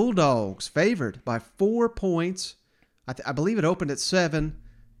 Mm-hmm. The Bulldogs favored by 4 points. I believe it opened at 7.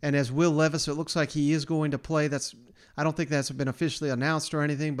 And as Will Levis, it looks like he is going to play. I don't think that's been officially announced or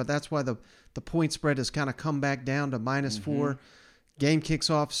anything, but that's why the point spread has kind of come back down to -4. Game kicks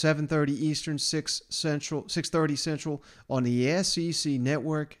off 7:30 Eastern, 6:30 Central on the SEC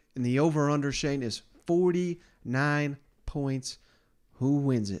Network. And the over-under, Shane, is 49 points. Who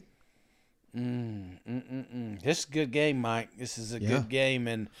wins it? This is a good game, Mike. This is a good game,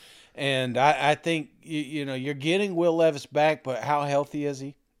 and I think you're getting Will Levis back, but how healthy is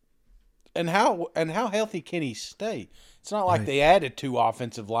he? And how healthy can he stay? It's not like they added 2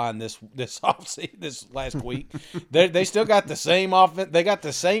 offensive line this offseason, this last week. They still got the same offense. They got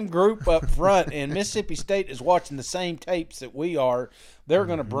the same group up front, and Mississippi State is watching the same tapes that we are. They're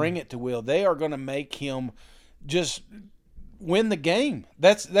going to bring it to Will. They are going to make him just win the game.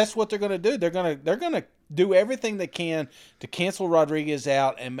 That's what they're going to do. They're going to do everything they can to cancel Rodriguez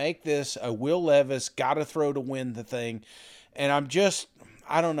out and make this a Will Levis got to throw to win the thing. And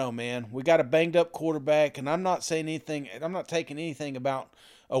I don't know, man. We got a banged up quarterback, and I'm not saying anything. I'm not taking anything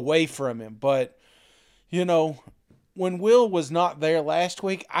away from him, but when Will was not there last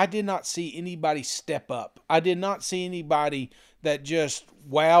week, I did not see anybody step up. I did not see anybody that just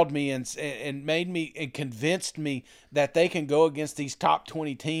wowed me and made me and convinced me that they can go against these top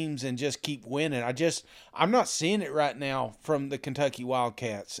 20 teams and just keep winning. I'm not seeing it right now from the Kentucky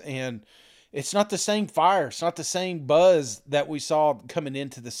Wildcats. And it's not the same fire. It's not the same buzz that we saw coming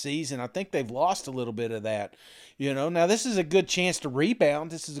into the season. I think they've lost a little bit of that. Now this is a good chance to rebound.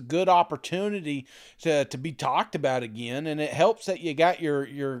 This is a good opportunity to be talked about again, and it helps that you got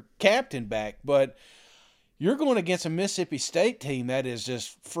your captain back. But you're going against a Mississippi State team that is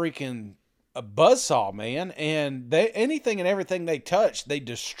just freaking a buzzsaw, man. And anything and everything they touch, they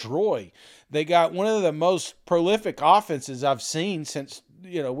destroy. They got one of the most prolific offenses I've seen since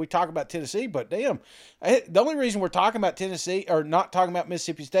we talk about Tennessee, but damn, the only reason we're talking about Tennessee or not talking about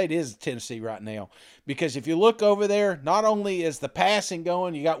Mississippi State is Tennessee right now. Because if you look over there, not only is the passing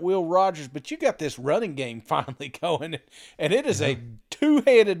going, you got Will Rogers, but you got this running game finally going, and it is a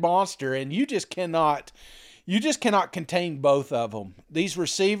two-headed monster, and you just cannot contain both of them. These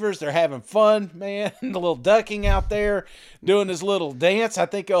receivers, they're having fun, man. The little ducking out there, doing his little dance. I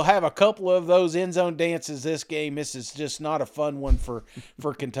think he'll have a couple of those end zone dances this game. This is just not a fun one for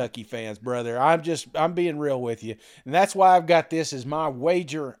Kentucky fans, brother. I'm being real with you. And that's why I've got this as my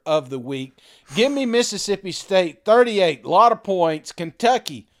wager of the week. Give me Mississippi State 38, a lot of points.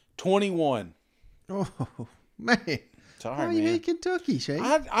 Kentucky 21. Oh, man. Sorry, why you hate Kentucky, Shane?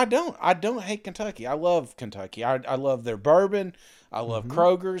 I don't hate Kentucky. I love Kentucky. I love their bourbon. I love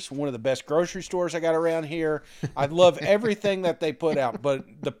Kroger's, one of the best grocery stores I got around here. I love everything that they put out. But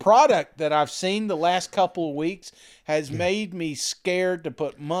the product that I've seen the last couple of weeks has made me scared to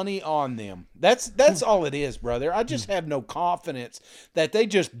put money on them. That's all it is, brother. I just have no confidence that they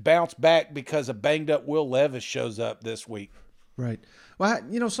just bounce back because a banged-up Will Levis shows up this week. Right.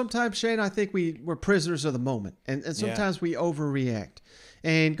 Well, sometimes, Shane, I think we're prisoners of the moment, and sometimes we overreact.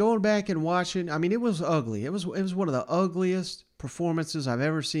 And going back and watching, I mean, it was ugly. It was one of the ugliest performances I've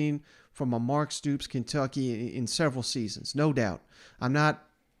ever seen from a Mark Stoops Kentucky in several seasons, no doubt. I'm not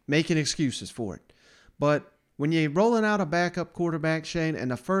making excuses for it. But when you're rolling out a backup quarterback, Shane,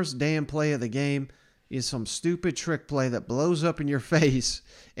 and the first damn play of the game is some stupid trick play that blows up in your face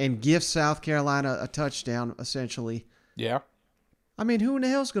and gifts South Carolina a touchdown, essentially. Yeah. I mean, who in the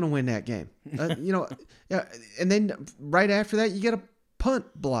hell's going to win that game? And then right after that, you get a punt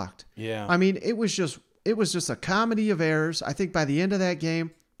blocked. Yeah. I mean, it was just a comedy of errors. I think by the end of that game,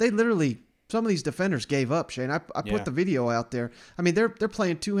 some of these defenders gave up, Shane. I put the video out there. I mean, they're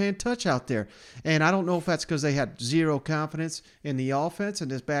playing two-hand touch out there. And I don't know if that's because they had zero confidence in the offense and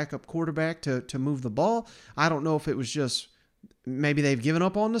this backup quarterback to move the ball. I don't know if it was just maybe they've given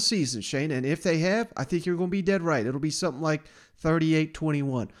up on the season, Shane. And if they have, I think you're going to be dead right. It'll be something like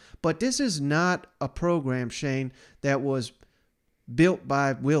 38-21. But this is not a program, Shane, that was built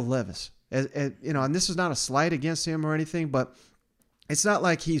by Will Levis. And this is not a slight against him or anything, but it's not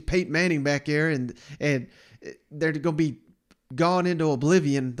like he's Peyton Manning back there and they're going to be gone into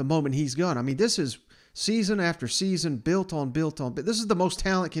oblivion the moment he's gone. I mean, this is season after season, built on. But this is the most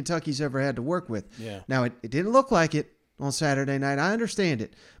talent Kentucky's ever had to work with. Yeah. Now, it didn't look like it on Saturday night. I understand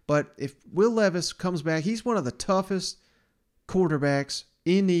it. But if Will Levis comes back, he's one of the toughest quarterbacks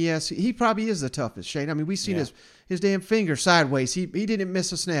in the SEC. He probably is the toughest, Shane. I mean, we've seen his damn finger sideways. He didn't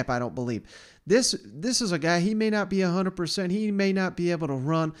miss a snap, I don't believe. This is a guy, he may not be 100%. He may not be able to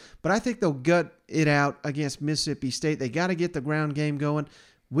run, but I think they'll gut it out against Mississippi State. They got to get the ground game going.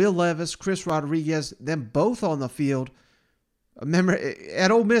 Will Levis, Chris Rodriguez, them both on the field. Remember, at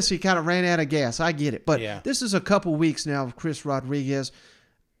Ole Miss, he kind of ran out of gas. I get it. But this is a couple weeks now of Chris Rodriguez.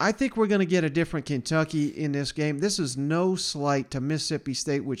 I think we're going to get a different Kentucky in this game. This is no slight to Mississippi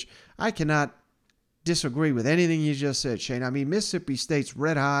State, which I cannot disagree with anything you just said, Shane. I mean, Mississippi State's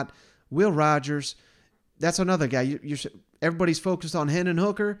red hot. Will Rogers, that's another guy. Everybody's focused on Hendon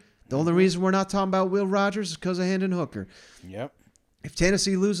Hooker. The only reason we're not talking about Will Rogers is because of Hendon Hooker. Yep. If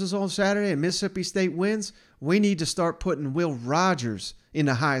Tennessee loses on Saturday and Mississippi State wins, we need to start putting Will Rogers in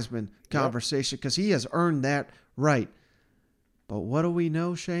the Heisman conversation because he has earned that right. But what do we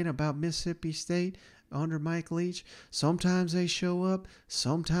know, Shane, about Mississippi State under Mike Leach? Sometimes they show up,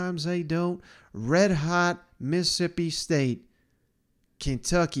 sometimes they don't. Red hot Mississippi State.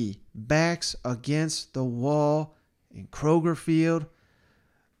 Kentucky backs against the wall in Kroger Field.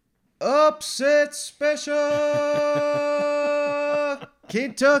 Upset special!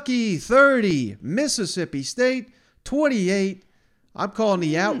 Kentucky 30, Mississippi State 28. I'm calling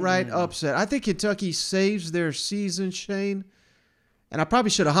the outright upset. I think Kentucky saves their season, Shane. And I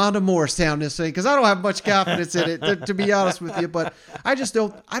probably should have Honda Morristown this thing because I don't have much confidence in it, to be honest with you. But I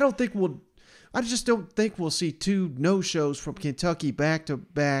don't think I just don't think we'll see 2 no-shows from Kentucky back to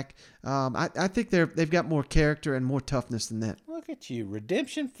back. I think they've got more character and more toughness than that. Look at you,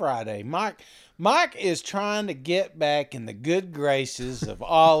 Redemption Friday. Mike is trying to get back in the good graces of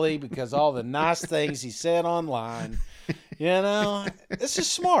Ollie because all the nice things he said online. You know, this is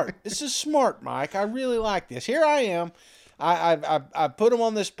smart. This is smart, Mike. I really like this. Here I am. I put him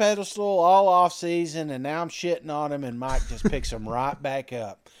on this pedestal all off season, and now I'm shitting on him, and Mike just picks him right back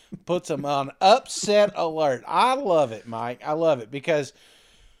up, puts him on upset alert. I love it, Mike. I love it because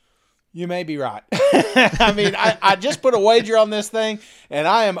you may be right. I mean, I just put a wager on this thing, and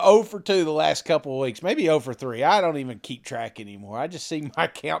I am 0 for 2 the last couple of weeks, maybe 0 for 3. I don't even keep track anymore. I just see my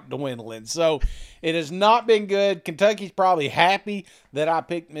count dwindling. So it has not been good. Kentucky's probably happy that I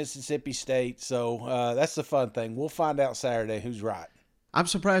picked Mississippi State. So that's the fun thing. We'll find out Saturday who's right. I'm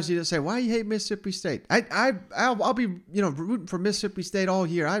surprised you didn't say, why you hate Mississippi State? I'll be rooting for Mississippi State all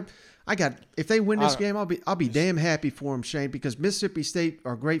year. If they win this game, I'll be damn happy for them, Shane, because Mississippi State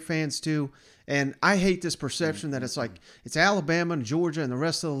are great fans too, and I hate this perception that it's like it's Alabama and Georgia and the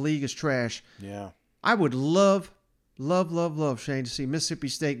rest of the league is trash. Yeah, I would love, Shane, to see Mississippi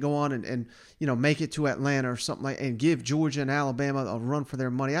State go on and make it to Atlanta or something like, and give Georgia and Alabama a run for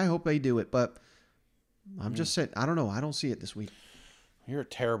their money. I hope they do it, but I'm just saying, I don't know. I don't see it this week. You're a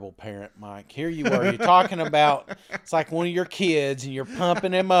terrible parent, Mike. Here you are. You're talking about it's like one of your kids, and you're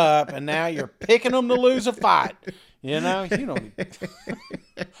pumping him up, and now you're picking them to lose a fight. You don't.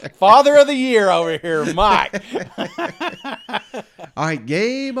 Father of the year over here, Mike. All right,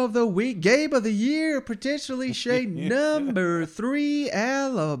 game of the week, game of the year, potentially, Shane. Number 3,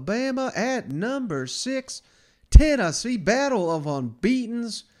 Alabama at number 6, Tennessee. Battle of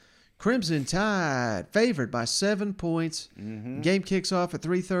unbeatens. Crimson Tide favored by 7 points. Mm-hmm. Game kicks off at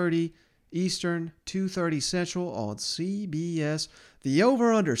 3:30 Eastern, 2:30 Central on CBS. The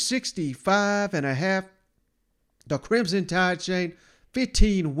over-under 65.5. The Crimson Tide, Shane,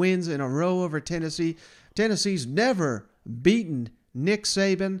 15 wins in a row over Tennessee. Tennessee's never beaten Nick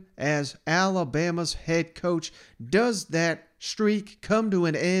Saban as Alabama's head coach. Does that streak come to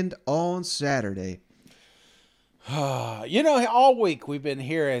an end on Saturday? All week we've been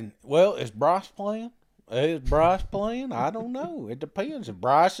hearing, well, is Bryce playing? Is Bryce playing? I don't know. It depends if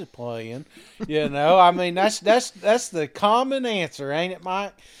Bryce is playing. I mean, that's the common answer, ain't it,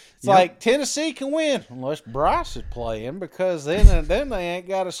 Mike? It's like Tennessee can win unless Bryce is playing, because then they ain't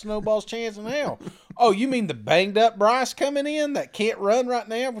got a snowball's chance in hell. Oh, you mean the banged up Bryce coming in that can't run right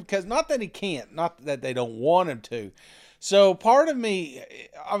now? Because not that he can't, not that they don't want him to. So part of me,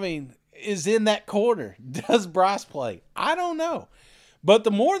 is in that quarter. Does Bryce play? I don't know. But the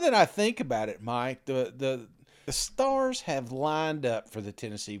more that I think about it, Mike, the stars have lined up for the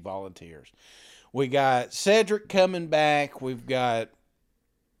Tennessee Volunteers. We got Cedric coming back. We've got,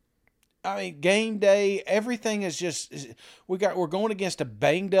 game day. Everything is just, we're going against a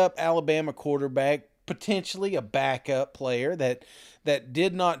banged up Alabama quarterback, potentially a backup player that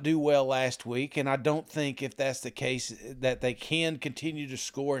did not do well last week, and I don't think, if that's the case, that they can continue to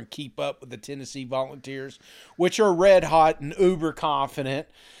score and keep up with the Tennessee Volunteers, which are red hot and uber confident.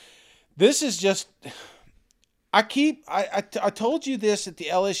 This is just, I told you this at the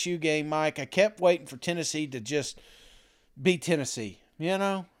LSU game, Mike. I kept waiting for Tennessee to just be Tennessee.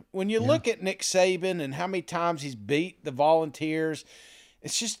 When you look at Nick Saban and how many times he's beat the Volunteers,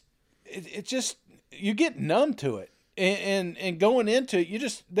 it's just you get numb to it. And going into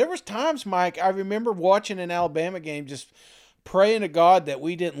it, there was times, Mike, I remember watching an Alabama game just praying to God that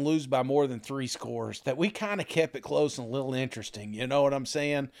we didn't lose by more than 3 scores, that we kind of kept it close and a little interesting. You know what I'm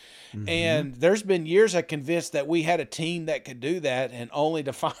saying? Mm-hmm. And there's been years I'm convinced that we had a team that could do that, and only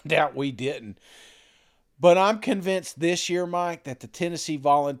to find out we didn't. But I'm convinced this year, Mike, that the Tennessee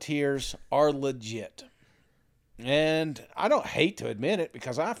Volunteers are legit. And I don't hate to admit it,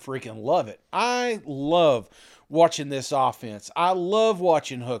 because I freaking love it. I love watching this offense. I love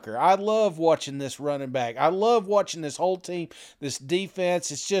watching Hooker. I love watching this running back. I love watching this whole team, this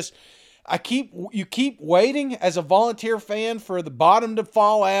defense. It's just, you keep waiting as a Volunteer fan for the bottom to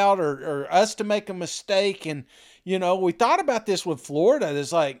fall out or us to make a mistake. And, we thought about this with Florida.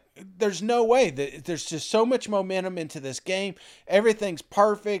 It's like, there's no way. There's just so much momentum into this game. Everything's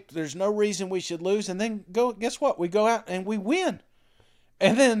perfect. There's no reason we should lose. And then guess what? We go out and we win.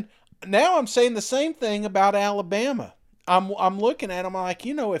 And then now I'm saying the same thing about Alabama. I'm looking at them like,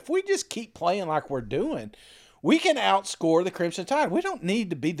 if we just keep playing like we're doing, we can outscore the Crimson Tide. We don't need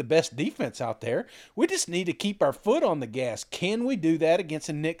to be the best defense out there. We just need to keep our foot on the gas. Can we do that against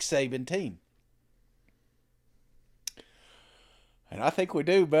a Nick Saban team? And I think we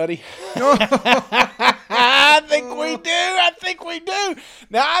do, buddy. I we do.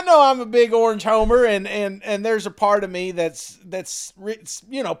 Now, I know I'm a big Orange homer, and there's a part of me that's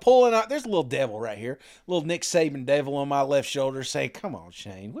pulling out. There's a little devil right here, a little Nick Saban devil on my left shoulder saying, come on,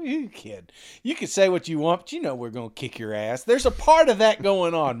 Shane, what are you kidding? You can say what you want, but you know we're going to kick your ass. There's a part of that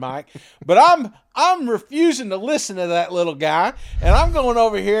going on, Mike. But I'm refusing to listen to that little guy, and I'm going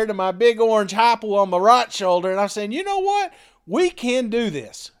over here to my big orange hopple on my right shoulder, and I'm saying, you know what? We can do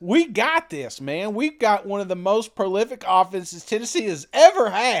this. We got this, man. We've got one of the most prolific offenses Tennessee has ever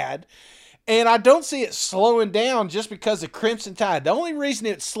had, and I don't see it slowing down just because of Crimson Tide. The only reason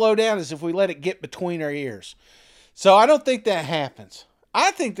it slow down is if we let it get between our ears. So I don't think that happens.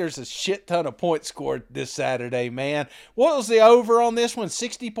 I think there's a shit ton of points scored this Saturday, man. What was the over on this one?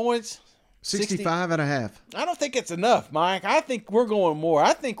 60 points? 65 and a half. I don't think it's enough, Mike. I think we're going more.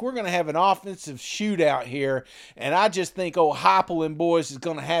 I think we're going to have an offensive shootout here, and I just think old Heupel and boys is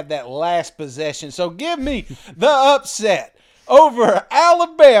going to have that last possession. So give me the upset over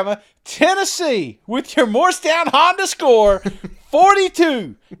Alabama, Tennessee, with your Morristown Honda score,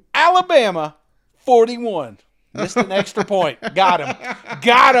 42, Alabama, 41. Missed an extra point. Got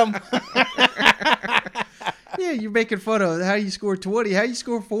him. Yeah, you're making fun of how you score 20. How you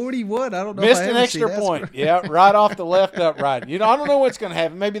score 41? I don't know. Missed an extra point. Yeah, right off the left upright. I don't know what's going to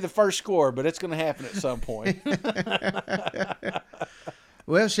happen. Maybe the first score, but it's going to happen at some point.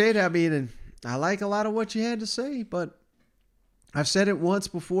 Well, Shane, I mean, I like a lot of what you had to say, but I've said it once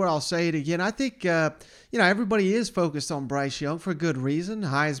before. I'll say it again. I think, everybody is focused on Bryce Young for good reason.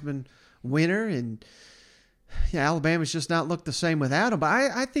 Heisman winner, and Alabama's just not looked the same without him. But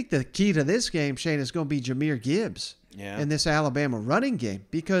I think the key to this game, Shane, is going to be Jahmyr Gibbs in this Alabama running game.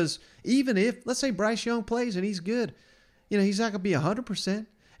 Because even if, let's say Bryce Young plays and he's good, he's not going to be 100%.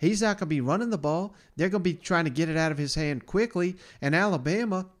 He's not going to be running the ball. They're going to be trying to get it out of his hand quickly. And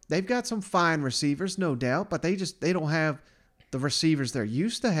Alabama, they've got some fine receivers, no doubt, but they don't have the receivers they're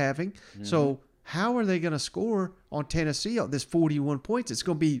used to having. Mm-hmm. So how are they going to score on Tennessee this 41 points? It's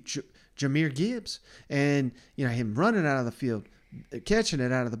going to be Jahmyr Gibbs and him running out of the field, catching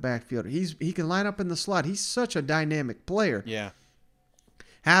it out of the backfield. He can line up in the slot. He's such a dynamic player. Yeah.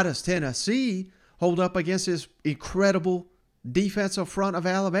 How does Tennessee hold up against this incredible defensive front of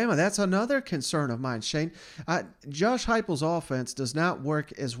Alabama? That's another concern of mine, Shane. Josh Heupel's offense does not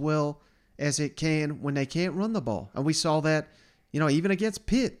work as well as it can when they can't run the ball, and we saw that, even against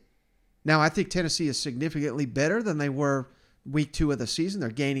Pitt. Now I think Tennessee is significantly better than they were week 2 of the season. They're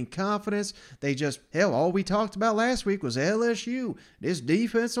gaining confidence. All we talked about last week was LSU. This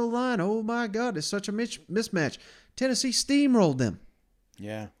defensive line, oh my God, it's such a mismatch. Tennessee steamrolled them.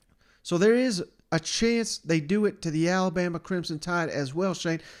 Yeah. So there is a chance they do it to the Alabama Crimson Tide as well,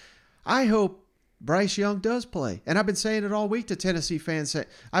 Shane. I hope Bryce Young does play. And I've been saying it all week to Tennessee fans.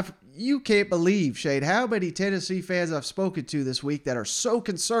 You can't believe, Shade, how many Tennessee fans I've spoken to this week that are so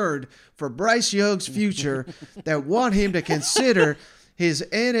concerned for Bryce Young's future that want him to consider his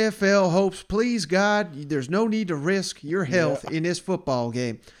NFL hopes. Please, God, there's no need to risk your health in this football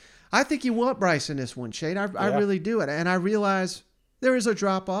game. I think you want Bryce in this one, Shade. I really do. And I realize there is a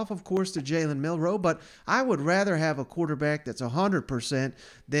drop-off, of course, to Jalen Milroe, but I would rather have a quarterback that's 100%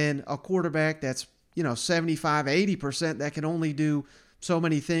 than a quarterback that's 75, 80% that can only do so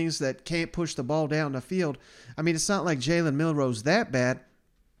many things that can't push the ball down the field. I mean, it's not like Jalen Milroe's that bad.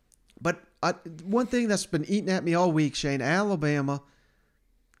 But one thing that's been eating at me all week, Shane, Alabama,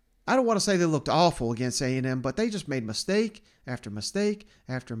 I don't want to say they looked awful against A&M, but they just made mistake after mistake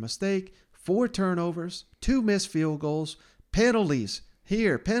after mistake. 4 turnovers, 2 missed field goals, penalties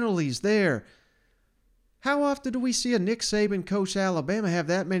here, penalties there. How often do we see a Nick Saban coach Alabama have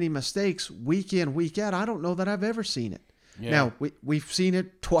that many mistakes week in, week out? I don't know that I've ever seen it. Yeah. Now, we've seen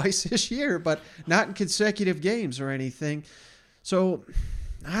it twice this year, but not in consecutive games or anything. So,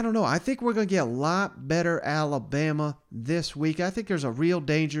 I don't know. I think we're going to get a lot better Alabama this week. I think there's a real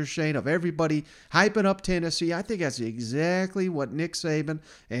danger, Shane, of everybody hyping up Tennessee. I think that's exactly what Nick Saban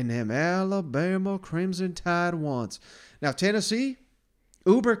and them Alabama Crimson Tide wants. Now, Tennessee,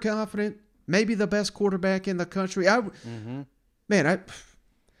 uber confident, maybe the best quarterback in the country.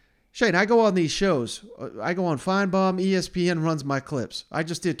 Shane, I go on these shows. I go on Feinbaum. ESPN runs my clips. I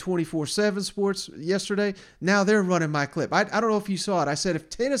just did 24/7 Sports yesterday. Now they're running my clip. I don't know if you saw it. I said if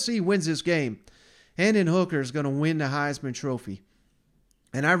Tennessee wins this game, Hendon Hooker is going to win the Heisman Trophy.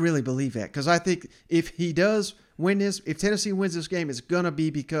 And I really believe that because I think if he does win this, if Tennessee wins this game, it's going to be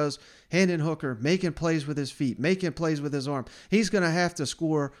because Hendon Hooker making plays with his feet, making plays with his arm. He's going to have to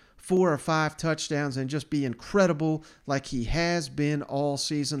score 4 or 5 touchdowns and just be incredible like he has been all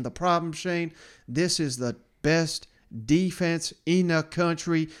season. The problem, Shane, this is the best defense in the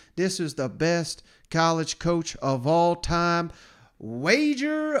country. This is the best college coach of all time.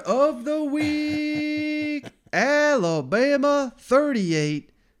 Wager of the week. Alabama 38,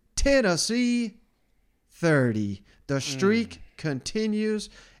 Tennessee 30. The streak continues.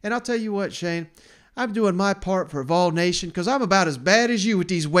 And I'll tell you what, Shane, I'm doing my part for Vol Nation because I'm about as bad as you with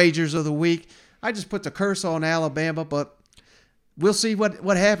these wagers of the week. I just put the curse on Alabama, but we'll see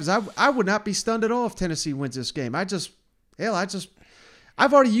what happens. I would not be stunned at all if Tennessee wins this game.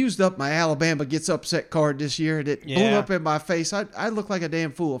 I've already used up my Alabama gets upset card this year, and it blew up in my face. I look like a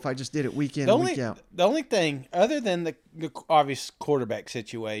damn fool if I just did it week in and week out. The only thing, other than the obvious quarterback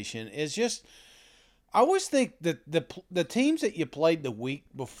situation, is just I always think that the teams that you played the week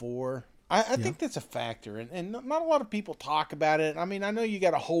before, I think that's a factor, and not a lot of people talk about it. I mean, I know you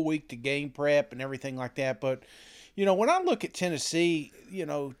got a whole week to game prep and everything like that, but when I look at Tennessee,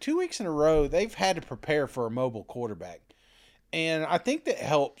 2 weeks in a row, they've had to prepare for a mobile quarterback. And I think that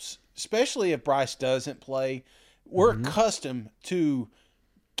helps, especially if Bryce doesn't play. We're accustomed to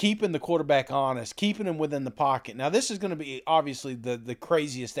keeping the quarterback honest, keeping him within the pocket. Now, this is going to be obviously the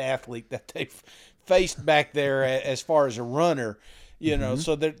craziest athlete that they've faced back there as far as a runner,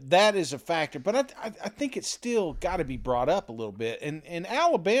 so that is a factor. But I think it's still got to be brought up a little bit. And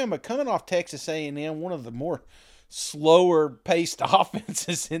Alabama, coming off Texas A&M, one of the more slower-paced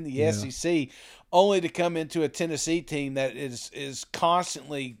offenses in the SEC, only to come into a Tennessee team that is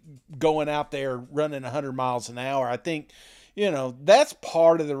constantly going out there running 100 miles an hour. I think, that's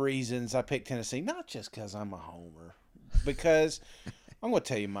part of the reasons I picked Tennessee, not just because I'm a homer, because I'm going to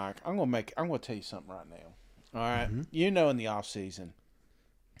tell you, Mike, I'm going to tell you something right now. All right. In the off season,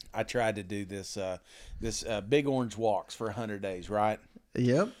 I tried to do this Big Orange Walks for 100 days, right?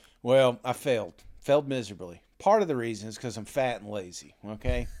 Yep. Well, I failed miserably. Part of the reason is because I'm fat and lazy,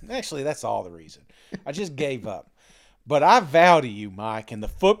 okay? Actually, that's all the reason. I just gave up. But I vow to you, Mike, and the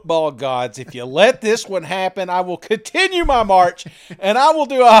football gods, if you let this one happen, I will continue my march, and I will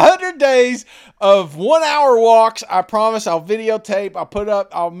do 100 days of 1 hour walks. I promise I'll videotape,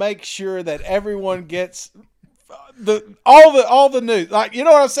 I'll make sure that everyone gets all the news. Like, you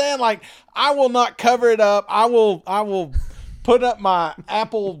know what I'm saying? Like, I will not cover it up. I will put up my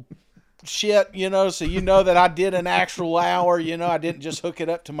Apple shit, so that I did an actual hour, I didn't just hook it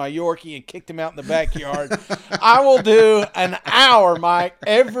up to my Yorkie and kicked him out in the backyard. I will do an hour, Mike,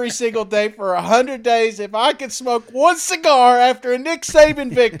 every single day for 100 days. If I could smoke one cigar after a Nick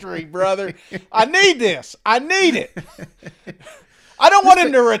Saban victory, brother, I need this. I need it. I don't want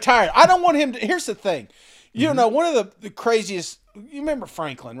him to retire. I don't want him to. Here's the thing. One of the craziest, you remember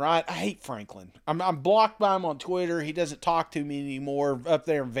Franklin, right? I hate Franklin. I'm blocked by him on Twitter. He doesn't talk to me anymore up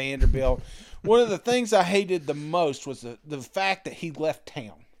there in Vanderbilt. One of the things I hated the most was the fact that he left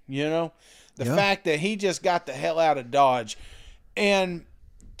town, the fact that he just got the hell out of Dodge. And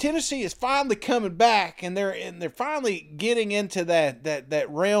Tennessee is finally coming back, and they're finally getting into that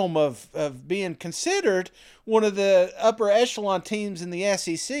realm of being considered one of the upper echelon teams in the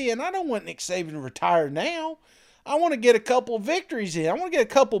SEC. And I don't want Nick Saban to retire now. I want to get a couple victories in. I want to get a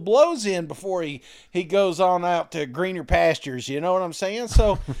couple blows in before he goes on out to greener pastures. You know what I'm saying?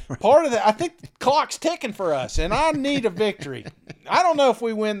 So part of that, I think the clock's ticking for us, and I need a victory. I don't know if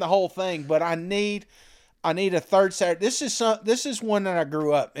we win the whole thing, but I need a third Saturday. This is one that I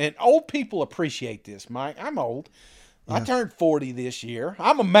grew up, and old people appreciate this, Mike. I'm old. Yeah. I turned 40 this year.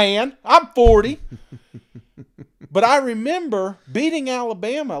 I'm a man. I'm 40. But I remember beating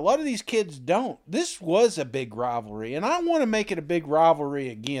Alabama. A lot of these kids don't. This was a big rivalry, and I want to make it a big rivalry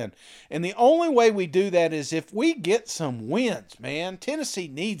again. And the only way we do that is if we get some wins, man. Tennessee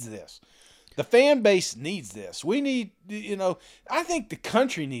needs this. The fan base needs this. We need, I think the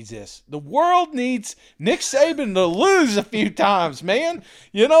country needs this. The world needs Nick Saban to lose a few times, man.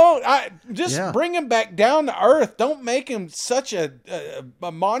 Bring him back down to earth. Don't make him such a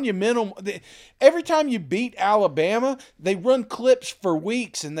monumental. Every time you beat Alabama, they run clips for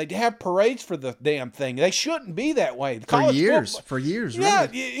weeks and they have parades for the damn thing. They shouldn't be that way. For years, yeah,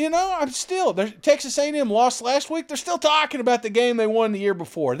 really. I'm still. Texas A&M lost last week. They're still talking about the game they won the year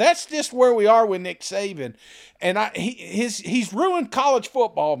before. That's just where we are with Nick Saban. And he's ruined college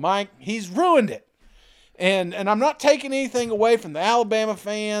football, Mike. He's ruined it. And I'm not taking anything away from the Alabama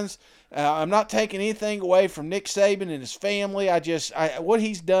fans. I'm not taking anything away from Nick Saban and his family. What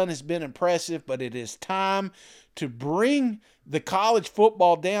he's done has been impressive, but it is time to bring the college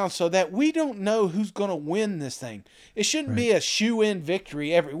football down so that we don't know who's going to win this thing. It shouldn't be a shoe-in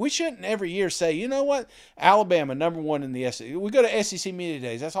victory. We shouldn't every year say, you know what, Alabama, number one in the SEC. We go to SEC Media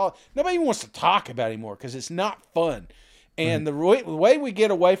Days. That's all. Nobody wants to talk about it anymore because it's not fun. And the way we get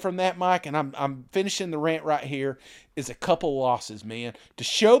away from that, Mike, and I'm finishing the rant right here, is a couple losses, man, to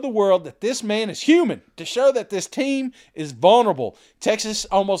show the world that this man is human, to show that this team is vulnerable. Texas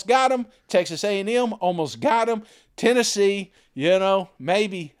almost got him. Texas A&M almost got him. Tennessee,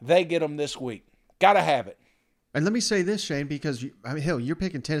 maybe they get them this week. Got to have it. And let me say this, Shane, because you're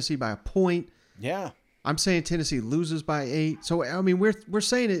picking Tennessee by a point. Yeah. I'm saying Tennessee loses by 8. So we're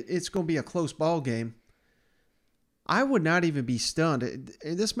saying it's going to be a close ball game. I would not even be stunned. And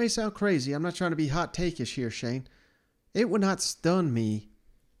this may sound crazy. I'm not trying to be hot take-ish here, Shane. It would not stun me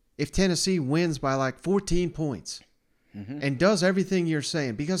if Tennessee wins by like 14 points and does everything you're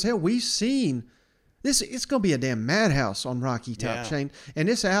saying. Because, we've seen this. It's going to be a damn madhouse on Rocky Top, Shane. And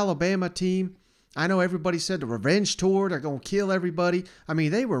this Alabama team, I know everybody said the revenge tour, they're going to kill everybody. I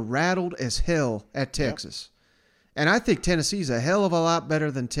mean, they were rattled as hell at Texas. Yep. And I think Tennessee's a hell of a lot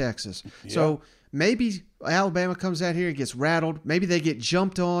better than Texas. Yep. So maybe Alabama comes out here and gets rattled. Maybe they get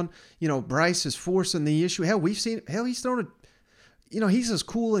jumped on. Bryce is forcing the issue. He's thrown he's as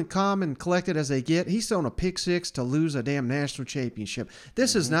cool and calm and collected as they get. He's thrown a pick 6 to lose a damn national championship.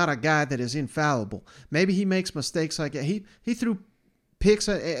 This is not a guy that is infallible. Maybe he makes mistakes like that. He threw picks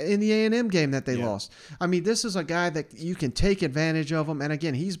in the A&M game that they lost. I mean, this is a guy that you can take advantage of him. And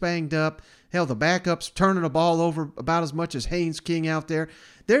again, he's banged up. Hell, the backup's turning the ball over about as much as Haynes King out there.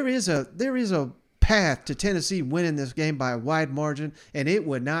 There is a path to Tennessee winning this game by a wide margin, and it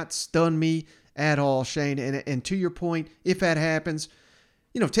would not stun me at all, Shane. And to your point, if that happens,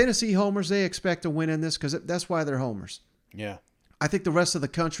 Tennessee homers, they expect to win in this because that's why they're homers. Yeah. I think the rest of the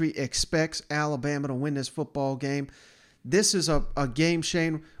country expects Alabama to win this football game. This is a game,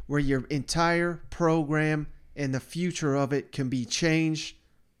 Shane, where your entire program and the future of it can be changed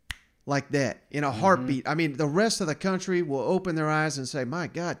like that in a heartbeat. I mean, the rest of the country will open their eyes and say, my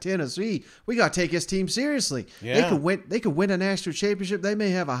God, Tennessee, we got to take this team seriously. Yeah. They could win a national championship. They may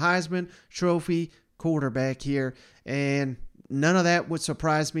have a Heisman Trophy quarterback here, and none of that would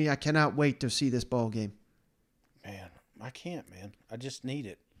surprise me. I cannot wait to see this ball game. Man, I can't, man. I just need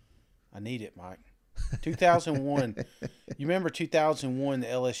it. I need it, Mike. 2001. You remember 2001, the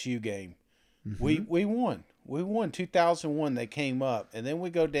LSU game? Mm-hmm. We won. We won 2001. They came up, and then we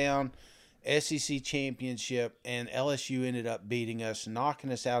go down SEC championship, and LSU ended up beating us,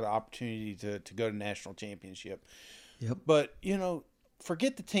 knocking us out of opportunity to go to national championship. Yep. But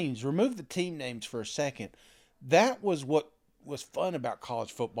forget the teams. Remove the team names for a second. That was what was fun about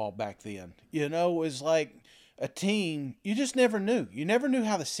college football back then. It was like a team, you just never knew. You never knew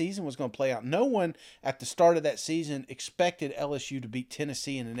how the season was going to play out. No one at the start of that season expected LSU to beat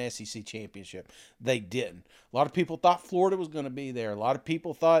Tennessee in an SEC championship. They didn't. A lot of people thought Florida was going to be there. A lot of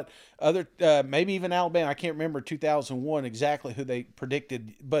people thought maybe even Alabama. I can't remember 2001 exactly who they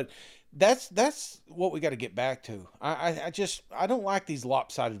predicted, but that's what we got to get back to. I don't like these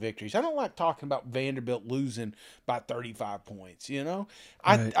lopsided victories. I don't like talking about Vanderbilt losing by 35 points. Right.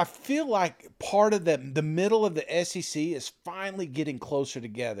 I feel like part of the middle of the SEC is finally getting closer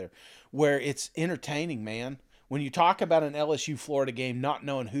together, where it's entertaining, man. When you talk about an LSU Florida game, not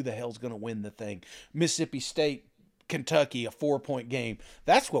knowing who the hell's going to win the thing, Mississippi State, Kentucky, a 4-point game.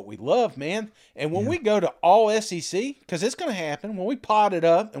 That's what we love, man. And when we go to all SEC, because it's going to happen, when we pot it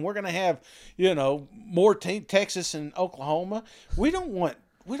up and we're going to have, more Texas and Oklahoma, we don't want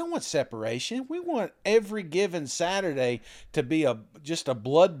separation. We want every given Saturday to be just a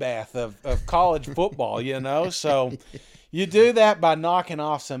bloodbath of college football, So you do that by knocking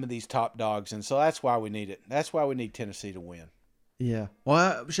off some of these top dogs, and so that's why we need it. That's why we need Tennessee to win. Yeah.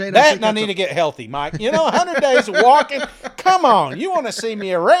 Well, Shane, I need to get healthy, Mike. 100 days of walking. Come on. You want to see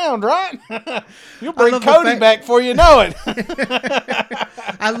me around, right? You'll bring Cody back before you know it.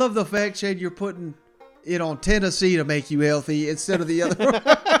 I love the fact, Shane, you're putting it on Tennessee to make you healthy instead of the other one.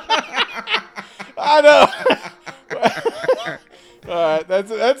 I know. All right,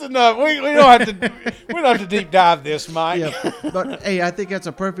 that's enough. We don't have to deep dive this, Mike. Yeah, but hey, I think that's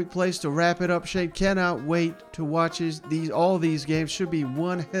a perfect place to wrap it up. Shane, cannot wait to watch all these games. Should be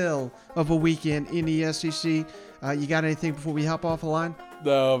one hell of a weekend in the SEC. You got anything before we hop off the line?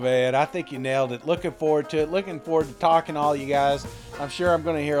 No, man. I think you nailed it. Looking forward to it. Looking forward to talking to all you guys. I'm sure I'm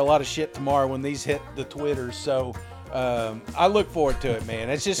going to hear a lot of shit tomorrow when these hit the Twitter. So. I look forward to it, man.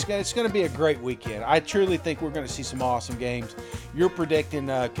 It's going to be a great weekend. I truly think we're going to see some awesome games. You're predicting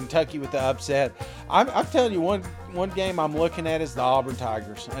Kentucky with the upset. I'm telling you, one game I'm looking at is the Auburn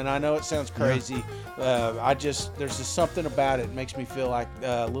Tigers, and I know it sounds crazy. There's just something about it that makes me feel like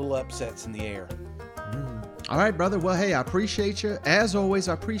little upsets in the air. All right, brother. Well, hey, I appreciate you. As always,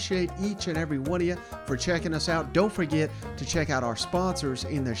 I appreciate each and every one of you for checking us out. Don't forget to check out our sponsors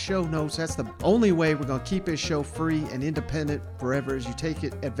in the show notes. That's the only way we're going to keep this show free and independent forever, as you take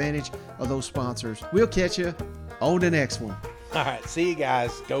advantage of those sponsors. We'll catch you on the next one. All right. See you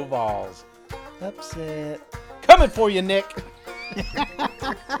guys. Go Vols. Upset. Coming for you, Nick.